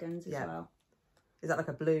cardigans as well. Is that like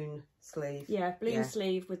a balloon sleeve? Yeah, balloon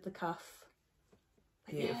sleeve with the cuff.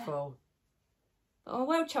 Beautiful. Yeah. I'm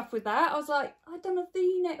well chuffed with that. I was like, I've done a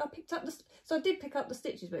V-neck. I picked up so I did pick up the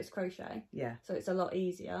stitches, but it's crochet. Yeah. So it's a lot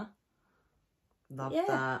easier. Love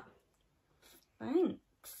that.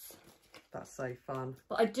 Thanks. That's so fun.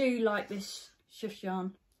 But I do like this shush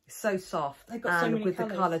yarn. It's so soft. They've got so many with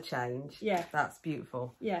colours. The colour change. Yeah. That's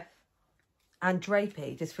beautiful. Yeah. And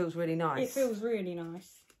drapey just feels really nice. It feels really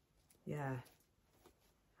nice. Yeah.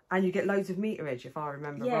 And you get loads of meterage, if I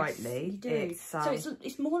remember rightly. You do. So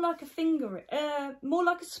it's more like a more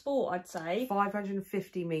like a sport, I'd say.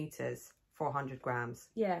 550 meters, 400 grams.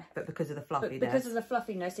 Yeah. But because of the fluffiness. Because of the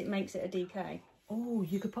fluffiness, it makes it a DK. Oh,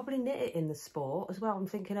 you could probably knit it in the sport as well. I'm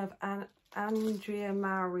thinking of Andrea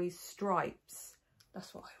Mowry's Stripes.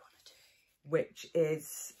 That's what I want to do. Which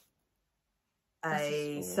is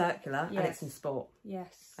a circular and it's in sport.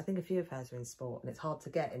 Yes. I think a few of hers are in sport and it's hard to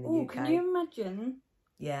get in the UK. Can you imagine?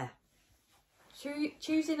 Yeah.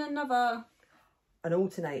 Choosing another... An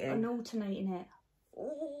alternating it.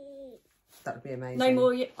 Oh. That would be amazing. No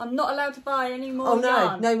more... I'm not allowed to buy any more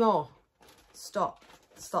yarn. No more. Stop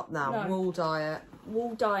now. No. Wool diet.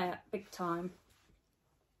 Wool diet, big time.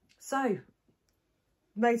 So,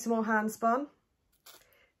 made some more hand spun.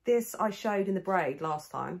 This I showed in the braid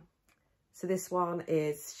last time. So this one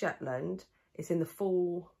is Shetland. It's in the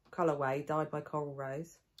full colourway, dyed by Coral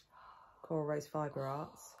Rose. Coral Rose Fibre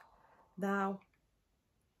Arts. Now,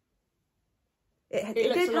 it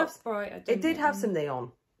did have brighter. It did have some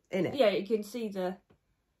neon in it. Yeah, you can see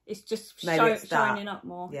it's just shining up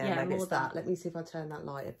more. Yeah, maybe it's that. Let me see if I turn that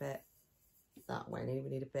light a bit that way. We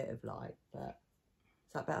need a bit of light, but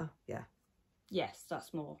is that better? Yeah. Yes,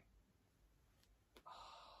 that's more. Oh,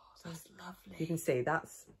 that's lovely. You can see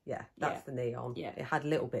that's the neon. Yeah. It had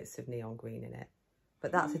little bits of neon green in it,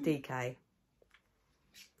 but that's a DK.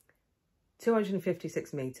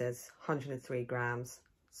 256 meters, 103 grams.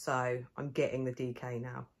 So I'm getting the DK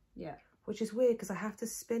now. Yeah. Which is weird because I have to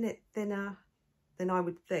spin it thinner than I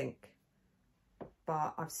would think.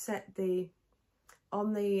 But I've set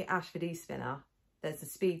on the Ashford E-spinner, there's a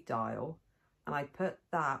speed dial. And I put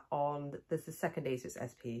that on, there's the second E, so it's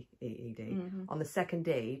S-P-E-E-D. On the second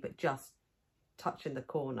E, but just touching the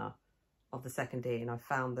corner of the second E. And I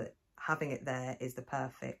found that having it there is the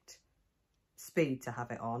perfect speed to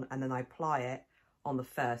have it on, and then I apply it on the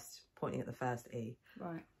first, pointing at the first E.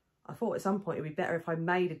 Right. I thought at some point it would be better if I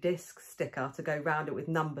made a disc sticker to go round it with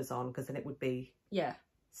numbers on, because then it would be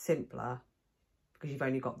simpler, because you've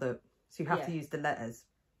only got so you have to use the letters,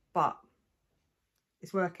 but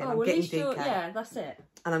it's working. I'm getting DK. Yeah, that's it.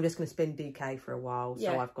 And I'm just going to spin DK for a while,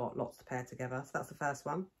 so I've got lots to pair together. So that's the first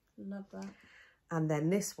one. Love that. And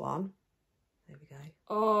then this one, there we go.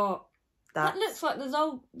 Oh, that looks like the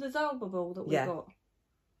Zalba ball that we got.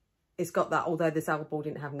 It's got that, although the Zalba ball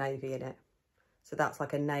didn't have navy in it. So that's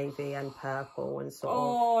like a navy and purple and sort of...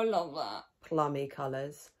 Oh, I love that. Plummy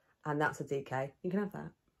colours. And that's a DK. You can have that.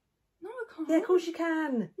 No, I can't. Yeah, of course you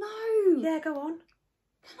can. No. Yeah, go on.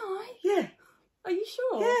 Can I? Yeah. Are you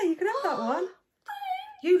sure? Yeah, you can have that one.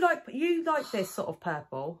 You like this sort of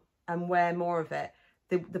purple and wear more of it.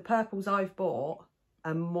 The purples I've bought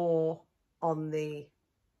are more on the...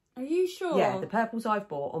 Are you sure? Yeah, the purples I've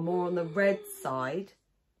bought are more on the red side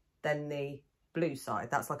than the blue side.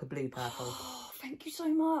 That's like a blue purple. Oh, thank you so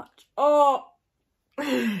much. Oh, are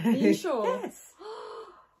you sure? Yes.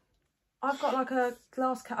 I've got like a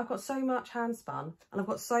glass cat. I've got so much hand spun, and I've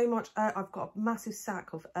got so much. I've got a massive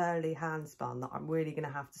sack of early hand spun that I'm really going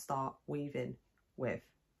to have to start weaving with,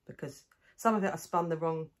 because some of it I spun the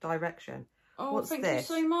wrong direction. Oh, What's thank this?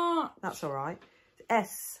 You so much. That's all right.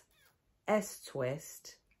 S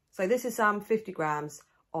twist. So this is 50 grams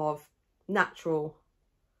of natural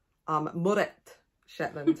Murret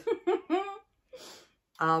Shetland.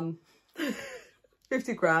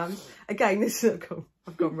 50 grams. Again, this is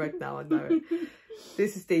I've gone red now, I know it.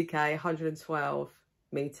 This is DK, 112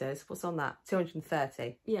 meters. What's on that?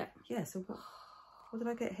 230. Yeah. Yeah, so what did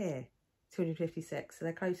I get here? 256. So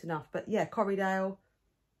they're close enough. But yeah, Corriedale.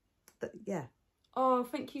 Yeah. Oh,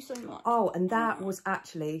 thank you so much. Oh, and that was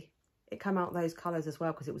actually, it came out those colours as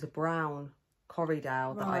well, because it was a brown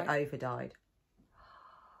Corriedale that I over-dyed.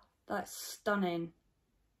 That's stunning.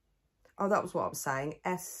 Oh, that was what I was saying.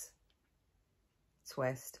 S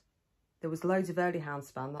twist. There was loads of early hand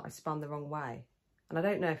spun that I spun the wrong way. And I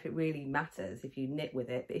don't know if it really matters if you knit with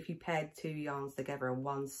it, but if you paired two yarns together and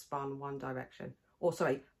one spun one direction, or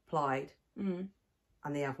sorry, plied, and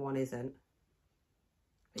the other one isn't.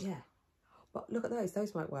 But yeah. But look at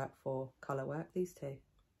those might work for colour work, these two.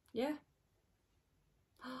 Yeah.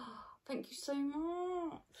 Thank you so much.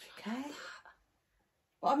 Okay.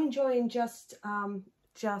 Well, I'm enjoying just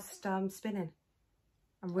spinning.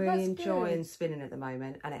 I'm really enjoying spinning at the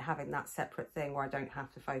moment, and it having that separate thing where I don't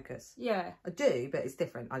have to focus. Yeah. I do, but it's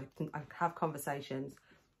different. I have conversations.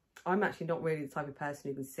 I'm actually not really the type of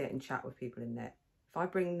person who can sit and chat with people and knit. If I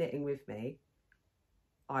bring knitting with me,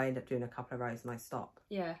 I end up doing a couple of rows and I stop.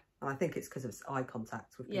 Yeah. And I think it's because of eye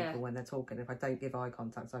contact with people when they're talking. If I don't give eye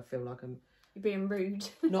contact, I feel like I'm... You're being rude.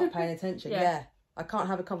 Not paying attention. Yeah. I can't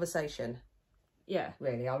have a conversation. Yeah.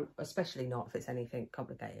 Really. Especially not if it's anything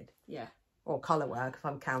complicated. Yeah. Or colour work if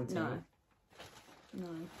I'm counting. No.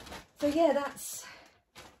 So yeah, that's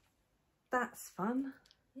fun.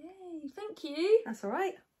 Yay, thank you. That's all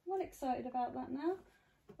right. I'm well excited about that now.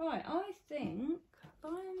 Right, I think I've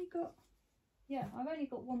only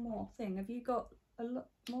got one more thing. Have you got a lot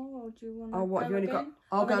more, or do you want to what have you only again? got?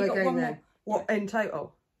 I'll go again then. What in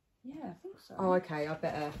total? Yeah, I think so. Oh, okay. I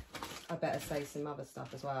better say some other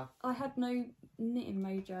stuff as well. I had no knitting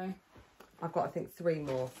mojo. I've got, I think, 3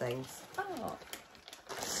 more things. Oh.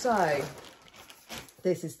 So,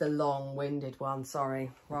 this is the long-winded one, sorry.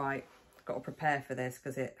 Right, got to prepare for this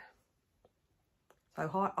because it...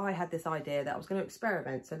 So, I had this idea that I was going to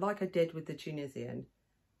experiment. So, like I did with the Tunisian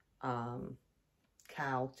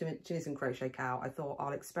Tunisian crochet cowl, I thought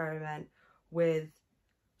I'll experiment with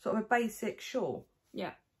sort of a basic shawl.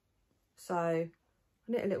 Yeah. So, I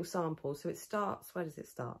knit a little sample. So, it starts... Where does it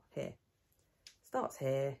start? Here. It starts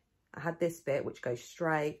here. I had this bit which goes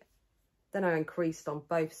straight, then I increased on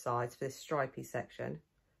both sides for this stripy section,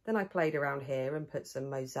 then I played around here and put some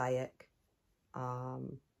mosaic colour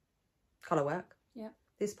work. Yeah.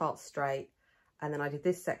 This part's straight, and then I did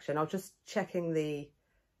this section. I was just checking the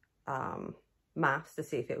maths to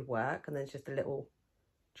see if it would work, and then it's just a little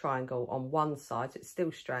triangle on one side, so it's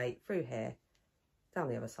still straight through here, down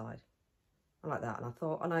the other side. I like that, and I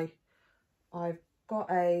thought, and I've got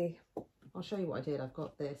a... I'll show you what I did. I've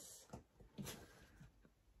got this.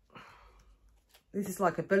 This is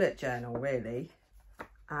like a bullet journal, really.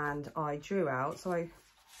 And I drew out, so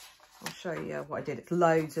I'll show you what I did. It's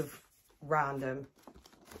loads of random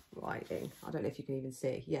writing. I don't know if you can even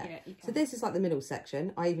see. Yeah you can. So this is like the middle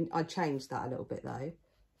section. I changed that a little bit though.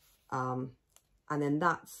 And then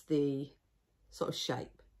that's the sort of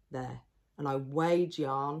shape there. And I weighed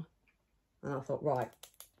yarn, and I thought, right,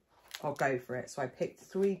 I'll go for it. So I picked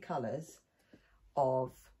 3 colours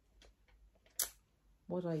of,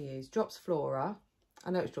 what did I use? Drops Flora. I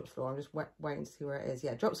know it's Drops Flora. I'm just waiting to see where it is.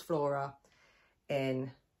 Yeah, Drops Flora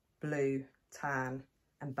in blue, tan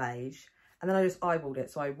and beige. And then I just eyeballed it.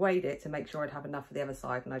 So I weighed it to make sure I'd have enough for the other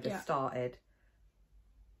side. And I just started,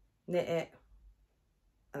 knit it,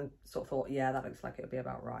 and sort of thought, yeah, that looks like it'll be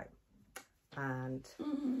about right. And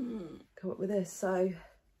come up with this. So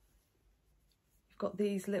got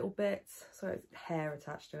these little bits, so it's hair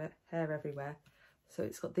attached to it, hair everywhere, so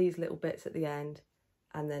it's got these little bits at the end,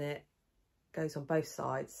 and then it goes on both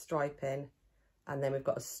sides, striping, and then we've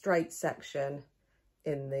got a straight section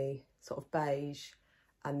in the sort of beige,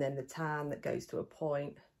 and then the tan that goes to a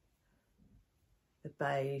point, the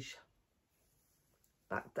beige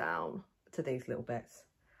back down to these little bits.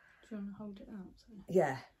 Do you want to hold it out? So?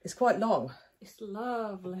 Yeah, it's quite long. It's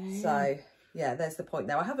lovely. So yeah, there's the point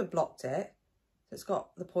there. I haven't blocked it. So it's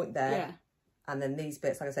got the point there, and then these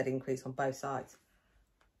bits, like I said, increase on both sides.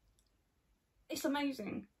 It's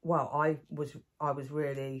amazing. Well, I was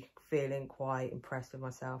really feeling quite impressed with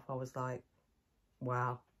myself. I was like,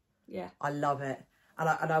 wow. Yeah. I love it. And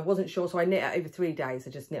I wasn't sure, so I knit it over 3 days. I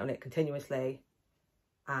just knit on it continuously.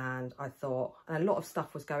 And I thought, and a lot of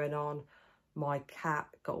stuff was going on. My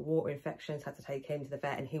cat got water infections, had to take him to the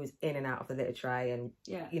vet, and he was in and out of the litter tray, and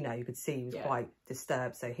you know, you could see he was quite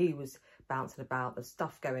disturbed. So he was bouncing about. There's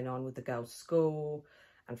stuff going on with the girls' school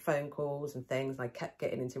and phone calls and things. I kept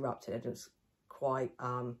getting interrupted. It was quite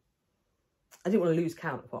I didn't want to lose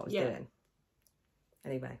count of what I was doing.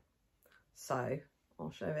 Anyway, so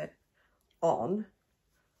I'll show it on.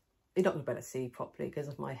 You're not going to be able to see properly because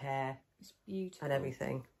of my hair. It's beautiful. And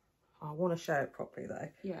everything. I want to show it properly though.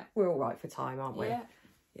 Yeah. We're all right for time, aren't we? Yeah.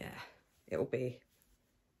 Yeah. It'll be.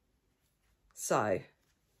 So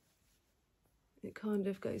it kind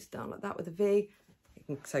of goes down like that with a V.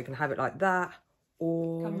 So you can have it like that,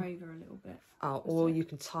 or come over a little bit. Or you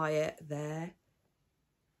can tie it there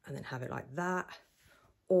and then have it like that,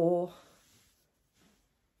 or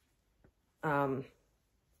the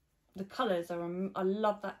colours are. I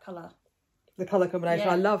love that colour. The colour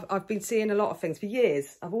combination. I've been seeing a lot of things for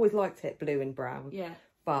years. I've always liked it, blue and brown. Yeah.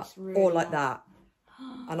 But really all like that.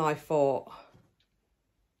 And I thought,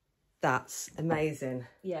 that's amazing.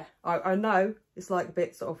 Yeah. I know it's like a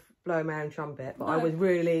bit sort of blowing my own trumpet, but I was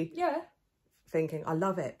really thinking I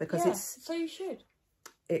love it because so you should.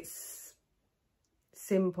 It's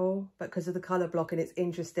simple, but because of the colour blocking, it's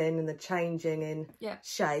interesting and the changing in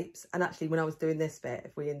shapes. And actually, when I was doing this bit,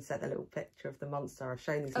 if we insert a little picture of the monster, I've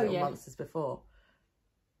shown these little monsters before.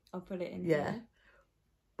 I'll put it in. Yeah.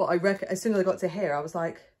 But I reckon as soon as I got to here, I was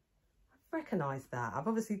like, I recognise that. I've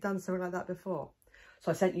obviously done something like that before.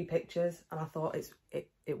 So I sent you pictures and I thought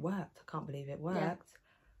it worked. I can't believe it worked. Yeah.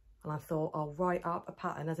 And I thought I'll write up a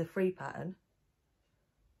pattern as a free pattern.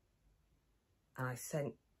 And I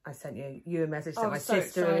sent you a message, sent my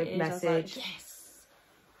sister a message. Like, yes.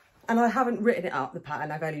 And I haven't written it up, the pattern.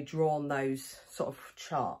 I've only drawn those sort of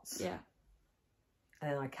charts. Yeah.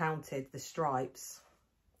 And then I counted the stripes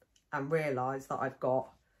and realised that I've got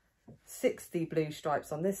 60 blue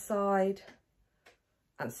stripes on this side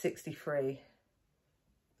and 63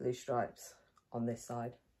 blue stripes on this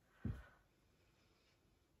side.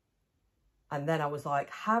 And then I was like,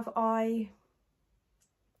 have I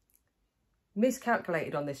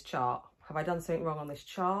miscalculated on this chart? Have I done something wrong on this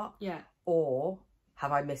chart? Yeah. Or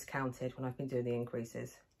have I miscounted when I've been doing the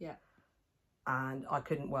increases? Yeah. And I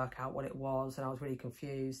couldn't work out what it was and I was really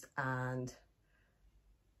confused. And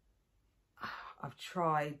I've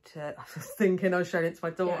tried to, I was thinking, I was showing it to my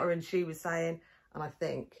daughter and she was saying, and I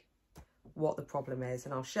think what the problem is,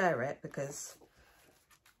 and I'll share it because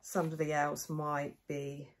somebody else might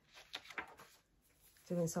be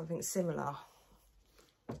doing something similar.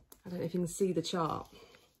 I don't know if you can see the chart.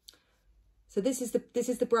 So this is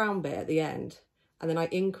the brown bit at the end, and then I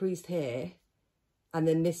increased here, and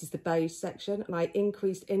then this is the beige section, and I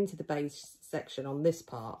increased into the beige section on this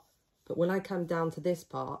part. But when I come down to this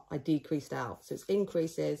part, I decreased out. So it's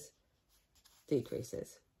increases,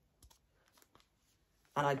 decreases.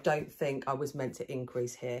 And I don't think I was meant to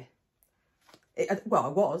increase here. Well, I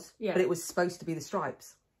was, but it was supposed to be the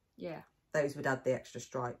stripes. Yeah. Those would add the extra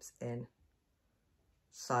stripes in.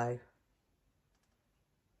 So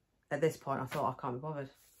at this point, I thought, I can't be bothered.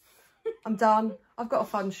 I'm done. I've got a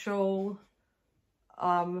fun shawl.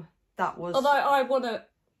 That was. Although I want to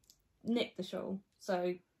knit the shawl,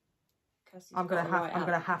 so Kirsty's I'm gonna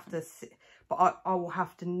have to, but I will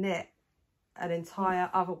have to knit an entire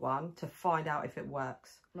other one to find out if it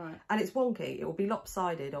works. Right. And it's wonky. It will be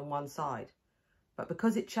lopsided on one side, but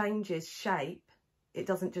because it changes shape, it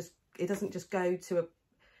doesn't just go to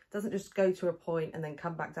a point and then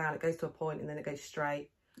come back down. It goes to a point and then it goes straight.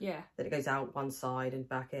 Yeah. Then it goes out one side and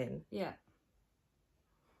back in. Yeah.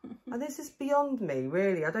 And this is beyond me,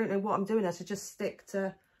 really. I don't know what I'm doing. I should just stick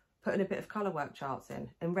to putting a bit of colour work charts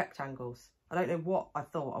in rectangles. I don't know what I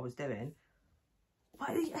thought I was doing.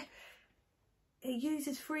 But it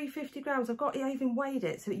uses 350 grams. I even weighed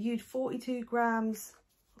it. So it used 42 grams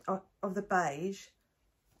of the beige,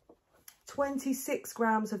 26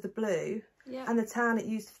 grams of the blue, and the tan it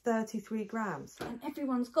used 33 grams. And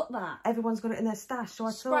everyone's got that. Everyone's got it in their stash. So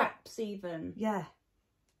I Scraps even. Yeah.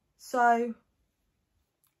 So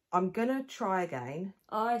I'm going to try again.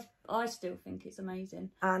 I still think it's amazing.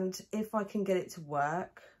 And if I can get it to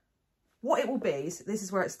work, what it will be is, this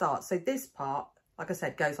is where it starts. So this part, like I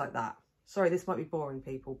said, goes like that. Sorry, this might be boring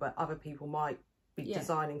people, but other people might be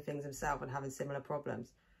designing things themselves and having similar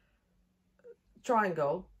problems.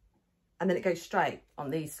 Triangle, and then it goes straight on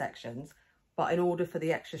these sections. But in order for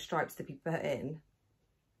the extra stripes to be put in,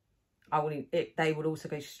 they would also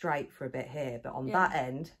go straight for a bit here. But on that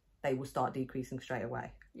end, they will start decreasing straight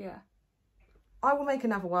away. Yeah. I will make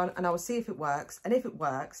another one and I will see if it works. And if it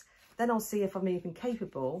works, then I'll see if I'm even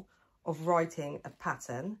capable of writing a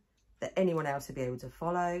pattern that anyone else would be able to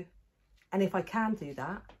follow. And if I can do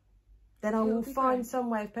that, then I will find some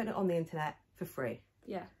way of putting it on the internet for free.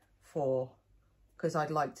 Yeah. Because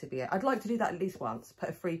I'd like to do that at least once, put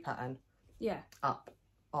a free pattern up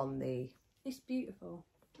on the... It's beautiful.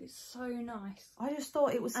 It's so nice. I just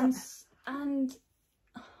thought it was... And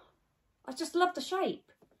I just love the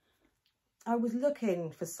shape. I was looking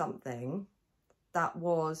for something that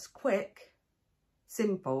was quick,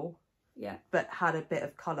 simple, but had a bit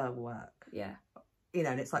of colour work. Yeah. You know,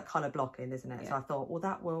 and it's like colour blocking, isn't it? Yeah. So I thought, well,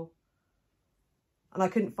 that will... And I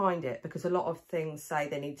couldn't find it because a lot of things say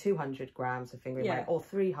they need 200 grams of fingering weight or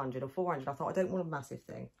 300 or 400. I thought, I don't want a massive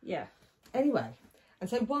thing. Yeah. Anyway, and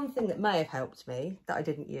so one thing that may have helped me that I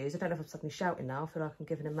didn't use, I don't know if I'm suddenly shouting now, I feel like I'm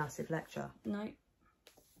giving a massive lecture. No.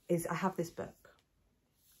 Is I have this book.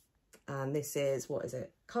 And this is, what is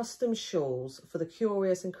it? Custom Shawls for the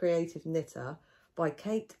Curious and Creative Knitter by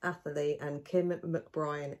Kate Atherley and Kim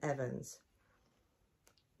McBrien Evans.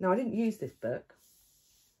 Now, I didn't use this book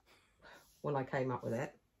when I came up with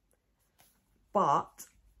it, but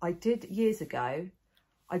I did years ago.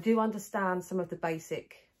 I do understand some of the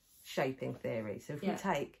basic shaping theory. So if we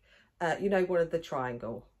take you know, one of the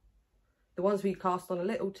triangle, the ones where you cast on a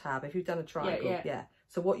little tab. If you've done a triangle, yeah.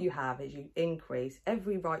 So what you have is you increase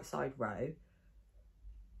every right side row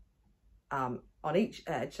on each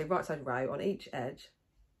edge. So right side row on each edge,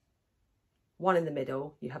 one in the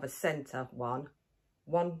middle. You have a center one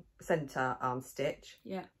center stitch,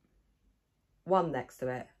 one next to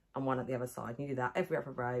it, and one at the other side. You do that every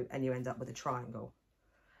other row, and you end up with a triangle.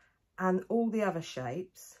 And all the other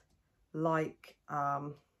shapes, like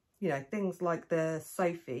you know, things like the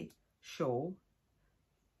Sophie shawl,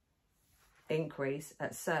 increase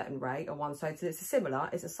at a certain rate on one side. So it's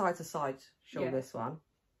a side to side shawl, this one,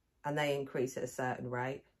 and they increase at a certain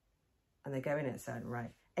rate, and they go in at a certain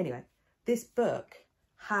rate. Anyway, this book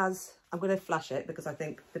has, I'm going to flash it because I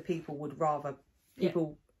think the people would rather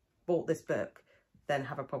people bought this book than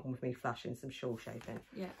have a problem with me flashing some shawl shaping.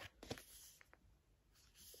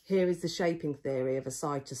 Here is the shaping theory of a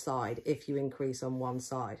side to side if you increase on one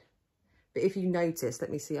side. But if you notice, let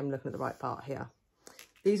me see, I'm looking at the right part here.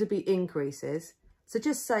 These would be increases. So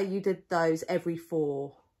just say you did those every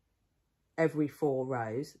four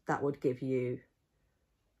rows, that would give you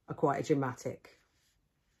quite a dramatic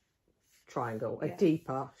triangle, a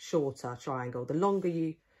deeper, shorter triangle. The longer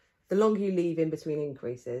you leave in between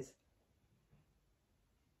increases.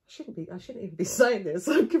 I shouldn't even be saying this.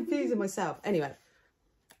 I'm confusing myself. Anyway,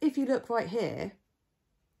 if you look right here,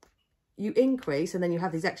 you increase and then you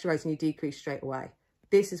have these extra rows and you decrease straight away.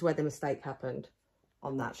 This is where the mistake happened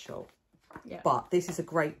on that shawl. But this is a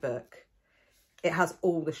great book. It has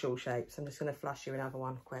all the shawl shapes. I'm just going to flash you another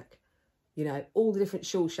one quick. You know, all the different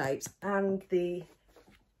shawl shapes and the,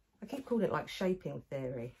 I keep calling it like shaping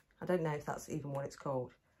theory. I don't know if that's even what it's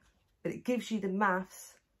called. But it gives you the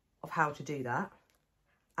maths of how to do that.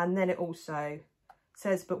 And then it also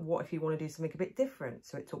says, but what if you want to do something a bit different?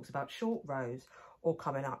 So it talks about short rows or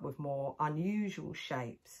coming up with more unusual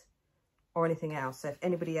shapes or anything else. So if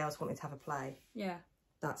anybody else wanted to have a play,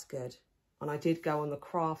 that's good. And I did go on the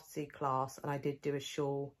Craftsy class and I did do a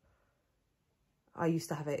shawl. I used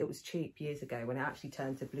to have it, it was cheap years ago when it actually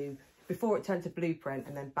turned to blue. Before it turned to Blueprint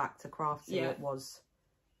and then back to Craftsy, it was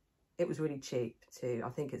really cheap too. I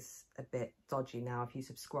think it's a bit dodgy now. If you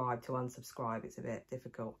subscribe to unsubscribe, it's a bit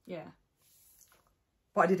difficult.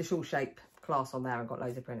 But I did a shawl shape class on there and got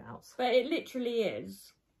loads of printouts. But it literally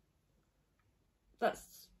is.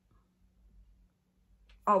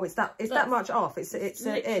 Oh, it's that much off. It's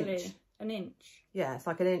an inch. An inch. Yeah, it's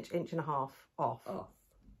like an inch and a half off.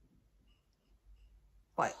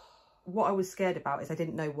 But what I was scared about is I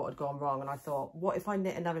didn't know what had gone wrong, and I thought, what if I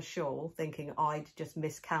knit another shawl thinking I'd just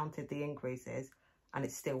miscounted the increases and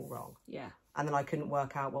it's still wrong? And then I couldn't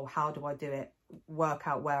work out, well, how do I do it? Work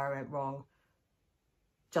out where I went wrong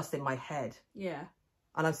just in my head.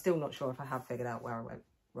 And I'm still not sure if I have figured out where I went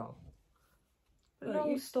wrong. But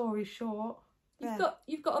long story short,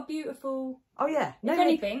 you've got a beautiful. Oh yeah. If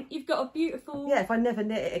anything, you've got a beautiful. Yeah. If I never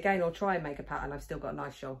knit it again or try and make a pattern, I've still got a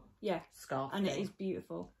nice shawl. Scarf. And it is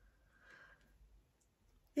beautiful.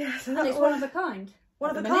 Yeah. So and it's one of a kind.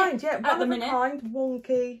 One of a kind. Yeah. One of a kind.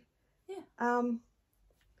 Wonky.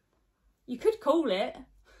 You could call it.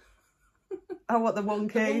 Oh, what, the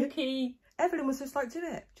wonky? The wonky. Evelyn was just like, do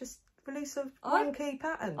it. Just release a wonky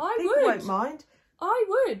pattern. People won't mind. I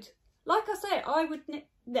would. Like I say, I would knit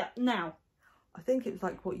that now. I think it was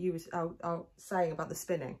like what you was saying about the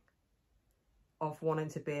spinning, of wanting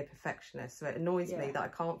to be a perfectionist. So it annoys me that I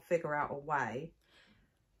can't figure out a way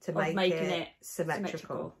to make it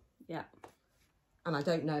symmetrical. And I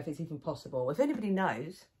don't know if it's even possible. If anybody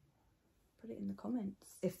knows, put it in the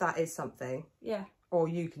comments. If that is something. Or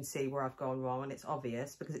you can see where I've gone wrong and it's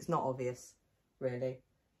obvious, because it's not obvious, really.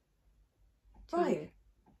 Right.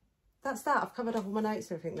 That's that. I've covered up all my notes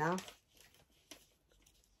and everything now.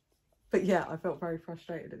 But yeah, I felt very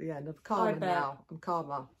frustrated at the end. I'm calmer now. I'm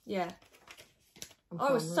calmer.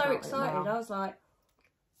 I was so excited. I was like,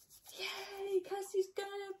 yay, Kirsty's going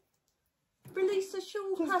to release a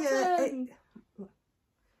shawl pattern.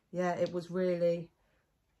 Yeah, it was really...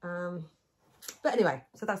 But anyway,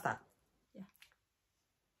 so that's that.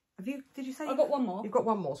 Did you say I've got one more? You've got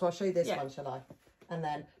one more, so I'll show you this one, shall I? And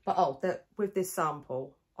then, but with this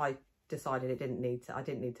sample, I decided I didn't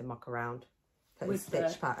need to muck around with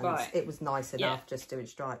stitch patterns. It was nice enough just doing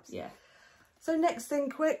stripes. So next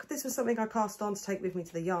thing, quick, this was something I passed on to take with me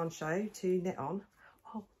to the yarn show to knit on.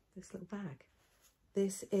 Oh, this little bag.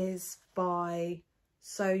 This is by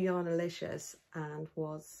So Yarnalicious and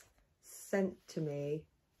was sent to me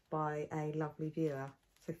by a lovely viewer.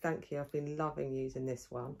 So thank you. I've been loving using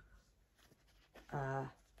this one.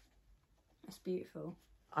 That's beautiful.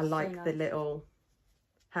 I like the little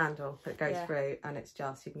handle that goes through, and it's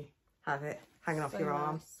just, you can have it hanging off your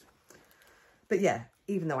arm. But yeah,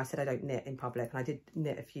 even though I said I don't knit in public, and I did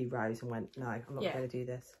knit a few rows and went, no, I'm not going to do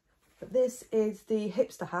this. But this is the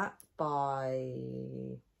hipster hat by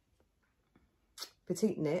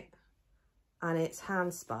Petite Knit, and it's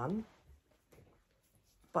hand spun.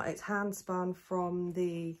 But it's hand spun from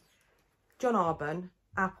the John Arbon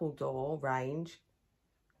Appledore range,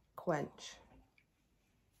 Quench.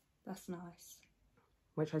 That's nice.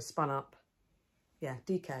 Which I spun up. Yeah,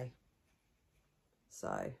 DK.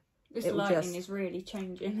 So this lighting is really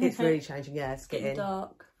changing. It's really changing, yeah, it's getting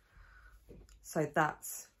dark. So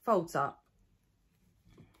that's folds up.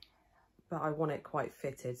 But I want it quite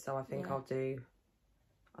fitted, so I think I'll do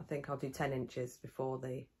 10 inches before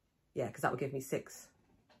the, yeah, because that will give me 6.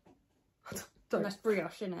 And that's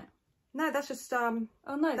brioche, isn't it? No, that's just oh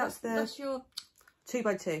no, that's your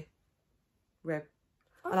 2x2 rib.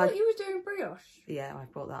 I thought you were doing brioche. Yeah, I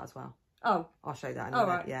brought that as well. Oh, I'll show you that in a minute.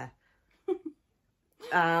 Right. Yeah.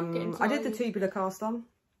 I did the tubular cast on,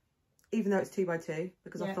 even though it's 2x2,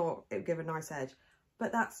 because I thought it would give a nice edge.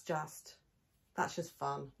 But that's just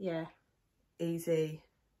fun. Yeah. Easy.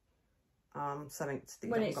 Something that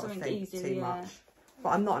you haven't got to think easy, too much. But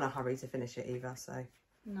I'm not in a hurry to finish it either, so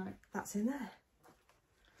no. That's in there.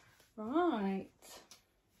 Right.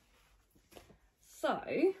 So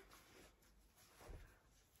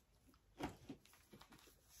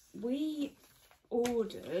we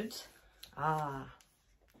ordered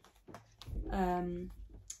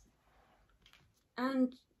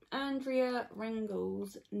and Andrea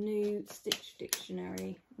Rangel's new stitch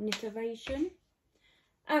dictionary, Knittervation.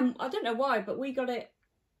 I don't know why, but we got it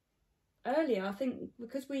earlier, I think,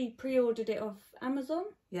 because we pre-ordered it off Amazon.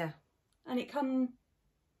 Yeah. And it come...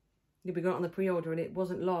 Yeah, we got it on the pre-order and it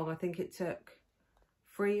wasn't long. I think it took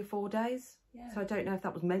 3 or 4 days. Yeah. So I don't know if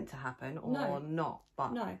that was meant to happen or not.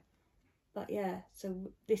 But no. But yeah, so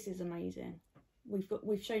this is amazing.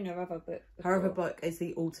 We've shown her other book before. Her other book is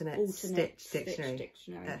the alternate stitch dictionary.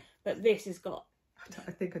 Yeah. But this has got...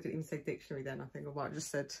 I think I didn't even say dictionary then. I think I might have just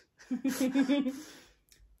said...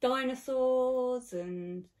 dinosaurs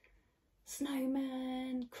and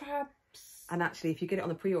snowmen, crabs. And actually, if you get it on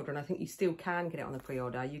the pre-order, and I think you still can get it on the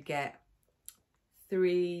pre-order, you get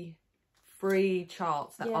 3 free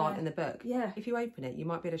charts that aren't in the book. Yeah. If you open it, you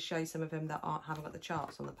might be able to show some of them that haven't got the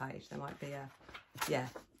charts on the page. There might be a... Yeah.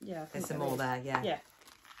 Yeah. There's some more there, yeah. Yeah.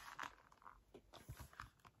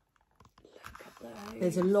 Look at those.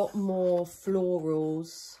 There's a lot more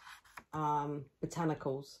florals,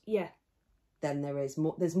 botanicals. Yeah. Then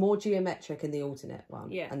there's more geometric in the alternate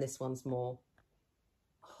one. Yeah. And this one's more...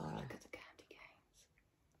 Oh, look at the candy canes.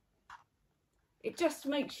 It just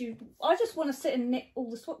makes you... I just want to sit and knit all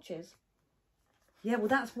the swatches. Yeah, well,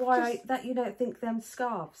 that's why you don't think them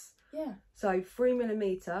scarves. Yeah. So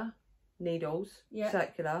 3mm needles,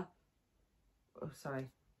 circular. Oh, sorry.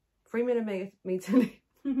 3mm.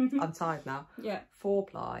 I'm tired now. Yeah.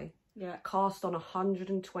 4-ply. Yeah. Cast on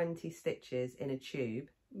 120 stitches in a tube.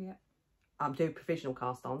 Yeah. Do provisional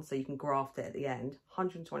cast on, so you can graft it at the end.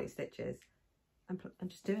 120 stitches, and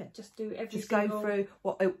just do it. Just do every. Just go through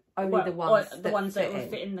only the ones that will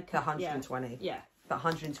fit in the 120. Yeah. But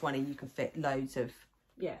 120, you can fit loads of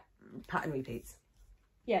pattern repeats.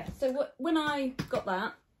 Yeah. So when I got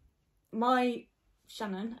that, my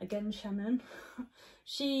Shannon,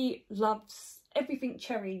 she loves everything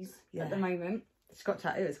cherries at the moment. She's got a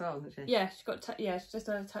tattoo as well, hasn't she? Yeah, she's just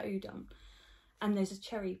had a tattoo done. And there's a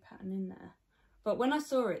cherry pattern in there. But when I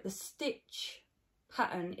saw it, the stitch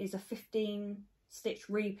pattern is a 15 stitch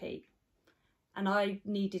repeat. And I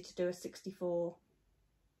needed to do a 64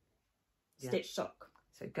 stitch sock.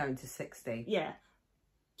 So going to 60. Yeah.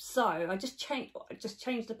 So I just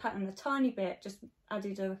changed the pattern a tiny bit, just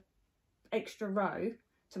added a extra row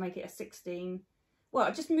to make it a 16. Well,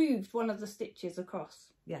 I just moved one of the stitches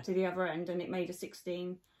across to the other end and it made a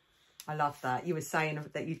 16. I love that. You were saying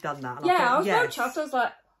that you'd done that. And I was very chuffed. I was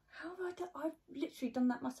like, how have I done? I've literally done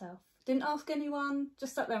that myself. Didn't ask anyone.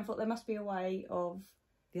 Just sat there and thought there must be a way of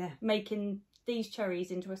making these cherries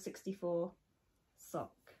into a 64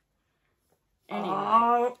 sock. Anyway.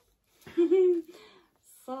 Oh.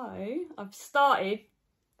 So I've started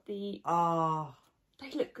the...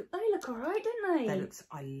 They look alright, don't they?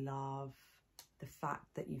 I love the fact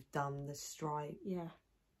that you've done the stripe. Yeah.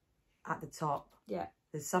 At the top. Yeah.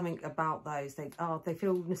 There's something about those. They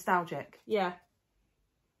feel nostalgic. Yeah.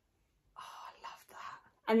 Oh, I love that.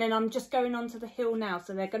 And then I'm just going onto the heel now,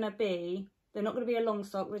 so they're not going to be a long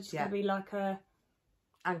sock. They're just going to be like a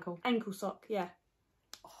ankle sock. Yeah.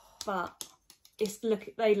 Oh. But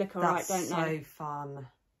they look alright, don't they? That's so fun.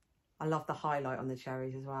 I love the highlight on the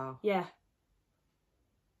cherries as well. Yeah.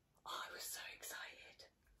 Oh, I was so excited.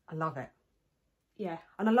 I love it. Yeah.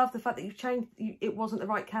 And I love the fact that you've changed, it wasn't the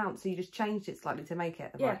right count, so you just changed it slightly to make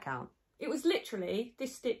it the right count. It was literally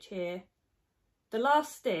this stitch here. The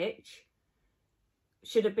last stitch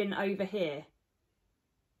should have been over here,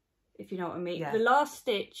 if you know what I mean. Yeah. The last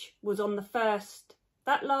stitch was on the first,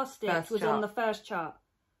 that last stitch was on the first chart,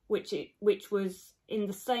 which was in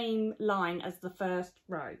the same line as the first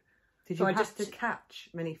row. Did you have to catch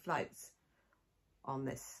many floats on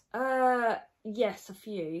this? Yes, a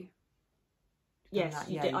few. Yes,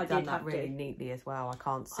 you did. I did that really neatly as well. I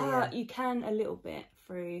can't see it. You can a little bit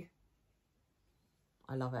through.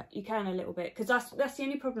 I love it. You can a little bit, because that's the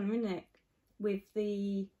only problem, isn't it, with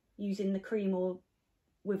the using the cream or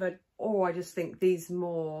with a. Or I just think these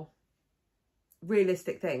more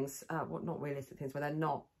realistic things. Well, not realistic things, but they're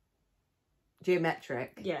not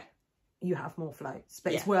geometric. Yeah. You have more floats,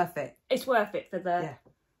 but it's worth it. It's worth it for the. Yeah.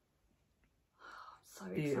 So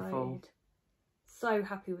beautiful. Excited. So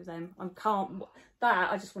happy with them.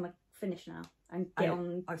 I just want to finish now and get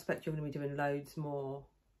on. I expect you're going to be doing loads more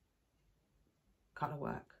colour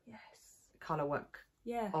work. Yes. Colour work.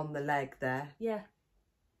 Yeah. On the leg there. Yeah.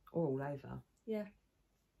 All over. Yeah.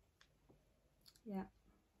 Yeah.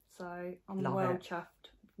 So I'm well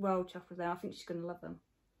chuffed. Well chuffed with them. I think she's going to love them.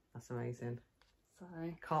 That's amazing. So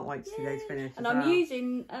can't wait to see those finished. And I'm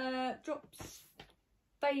using Drops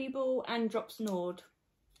Fable and Drops Nord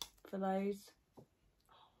for those.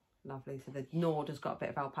 Lovely. So the Nord has got a bit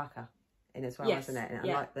of alpaca in as well, hasn't it?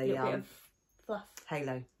 And I like the bit of fluff.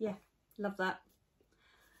 Halo. Yeah, love that.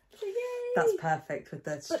 So yay! That's perfect with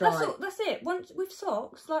the stripe. But that's it. Once with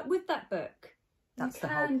socks, like with that book, that's the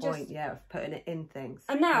whole point. Yeah, of putting it in things.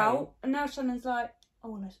 And now Shannon's like, I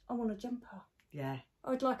want a jumper. Yeah.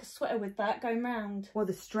 I'd like a sweater with that going round. Well,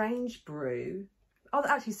 the Strange Brew. Oh,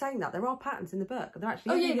 they're actually saying that there are patterns in the book. They're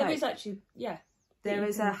actually. There is actually. Yeah. There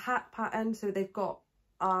is a hat pattern, so they've got.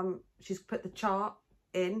 She's put the chart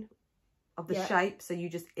in of the shape, so you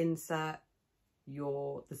just insert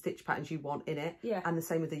the stitch patterns you want in it. Yeah. And the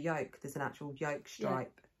same with the yoke. There's an actual yoke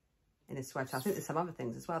stripe in a sweater. I think there's some other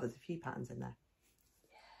things as well. There's a few patterns in there.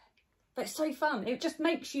 Yeah. But it's so fun. It just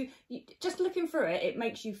makes you just looking through it. It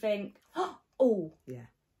makes you think, oh. Yeah.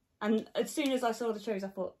 And as soon as I saw the shows, I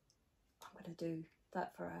thought, I'm going to do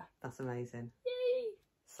that for her. That's amazing. Yay!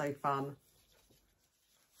 So fun.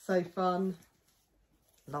 So fun.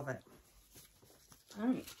 Love it.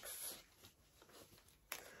 Thanks.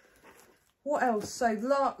 What else? So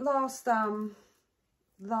last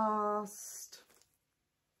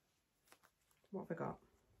what have we got?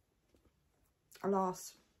 Our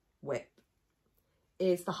last whip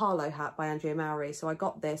is the Harlow hat by Andrea Mowry. So I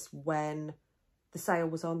got this when the sale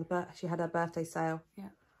was on. She had her birthday sale. Yeah.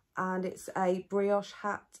 And it's a brioche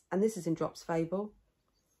hat, and this is in Drops Fable.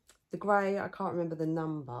 The grey, I can't remember the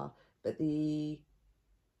number, but the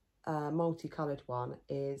multicoloured one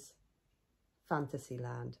is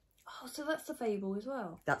Fantasyland. Oh, so that's the Fable as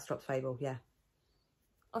well? That's Drops Fable, yeah.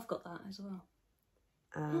 I've got that as well.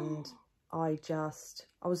 And I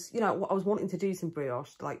was wanting to do some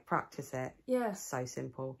brioche, like practice it. Yeah. It's so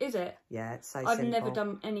simple. Is it? Yeah, it's so simple. I've never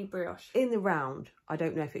done any brioche. In the round, I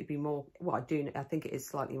don't know if it'd be more, I think it is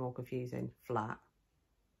slightly more confusing, flat.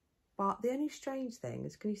 But the only strange thing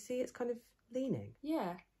is, can you see it's kind of leaning?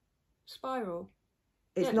 Yeah. Spiral.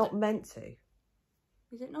 It's not meant to.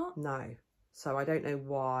 Is it not? No. So I don't know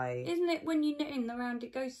why. Isn't it when you knit in the round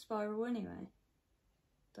it goes spiral anyway?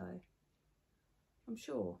 Though. I'm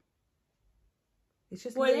sure. It's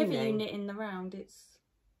just whenever leaning. you knit in the round, it's.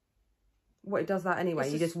 Well, it does that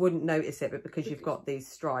anyway. You just wouldn't notice it, but because you've got these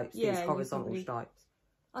stripes, these horizontal stripes.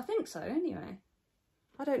 I think so anyway.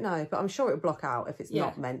 I don't know, but I'm sure it'll block out if it's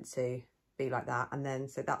not meant to be like that. And then,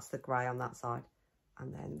 so that's the grey on that side.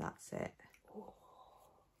 And then that's it.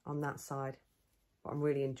 On that side. But I'm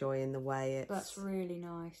really enjoying the way it's... That's really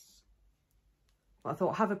nice. I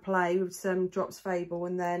thought, have a play with some Drops Fable,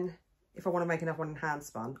 and then if I want to make another one in hand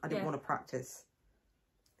spun, I didn't want to practice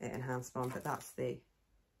it in hand spun, but that's the...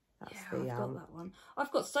 I've got that one.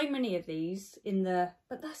 I've got so many of these in the...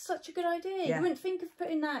 But that's such a good idea. You wouldn't think of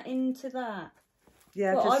putting that into that.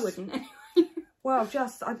 Yeah, well, I wouldn't anyway. Well,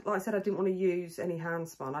 like I said, I didn't want to use any hand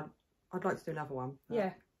spun. I'd like to do another one.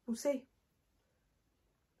 Yeah. We'll see.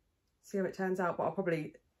 See how it turns out, but I'll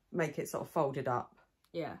probably make it sort of folded up.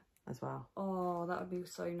 Yeah. As well. Oh, that would be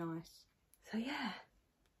so nice. So yeah.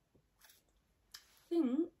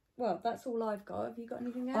 Well, that's all I've got. Have you got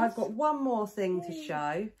anything else? I've got one more thing to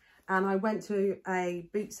show, and I went to a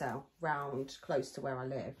boot sale round close to where I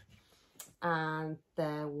live, and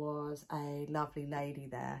there was a lovely lady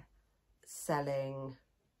there selling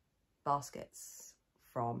baskets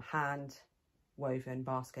from hand woven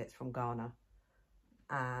baskets from Ghana.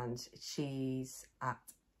 and she's at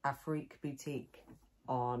Afrique Boutique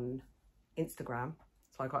on Instagram.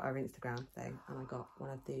 So I got her Instagram thing, and I got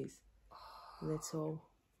one of these little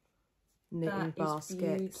knitting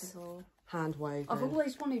baskets, hand woven. I've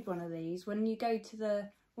always wanted one of these. When you go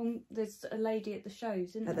to there's a lady at the shows,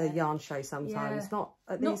 isn't there? At the yarn show sometimes, not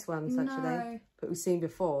at these ones actually, but we've seen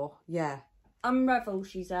before. Yeah. Unravel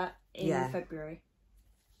she's at in February.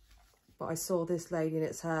 But I saw this lady, and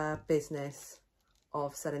it's her business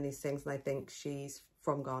of selling these things, and I think she's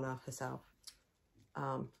from Ghana herself.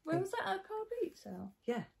 Where was that, at a car boot sale?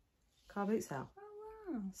 Yeah, car boot sale.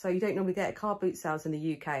 Oh wow. So you don't normally get car boot sales in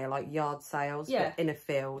the UK, are like yard sales, but in a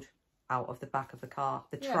field out of the back of the car,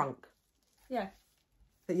 the trunk. Yeah.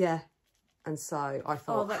 But yeah, and so I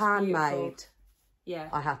thought handmade. Beautiful. Yeah.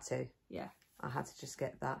 I had to. Yeah. I had to just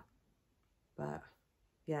get that. But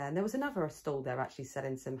yeah, and there was another stall there actually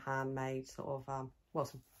selling some handmade sort of, well,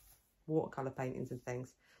 some watercolour paintings and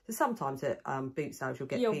things. So sometimes at boot sales you'll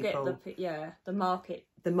get the market.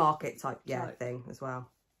 The market type thing as well.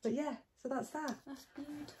 But yeah, so that's that. That's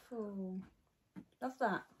beautiful. Love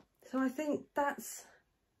that. So I think that's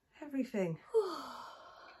everything.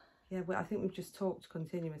 Yeah, I think we've just talked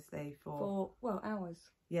continuously for hours.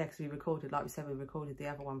 Yeah, because we recorded, like we said, we recorded the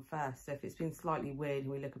other one first. So if it's been slightly weird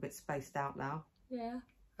and we look a bit spaced out now. Yeah.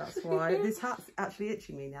 That's why. This hat's actually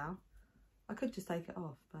itching me now. I could just take it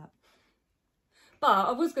off, but... But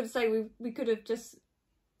I was going to say we could have just...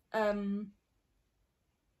 Could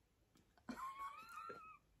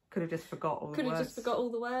have just forgot all the words. Could have just forgot all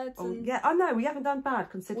the words. And... Yeah, I know, we haven't done bad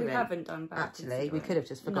considering. We haven't done bad. Actually, we could have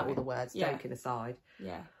just forgot all the words, joking aside.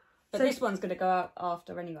 Yeah. But so, this one's going to go out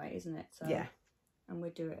after anyway, isn't it? So, yeah. And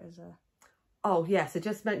we'll do it as a... Oh, yeah, so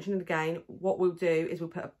just mentioning again, what we'll do is we'll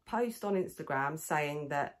put a post on Instagram saying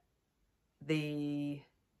that the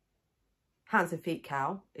Hands and Feet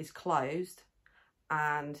cow is closed,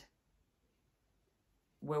 and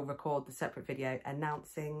we'll record the separate video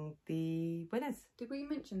announcing the winners. Did we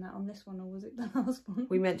mention that on this one, or was it the last one?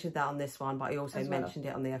 We mentioned that on this one, but I also mentioned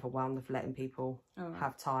it on the other one of letting people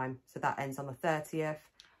have time. So that ends on the 30th.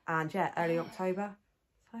 And yeah, early October.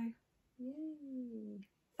 So, yay.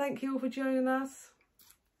 Thank you all for joining us.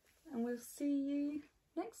 And we'll see you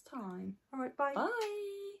next time. All right, bye.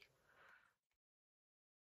 Bye.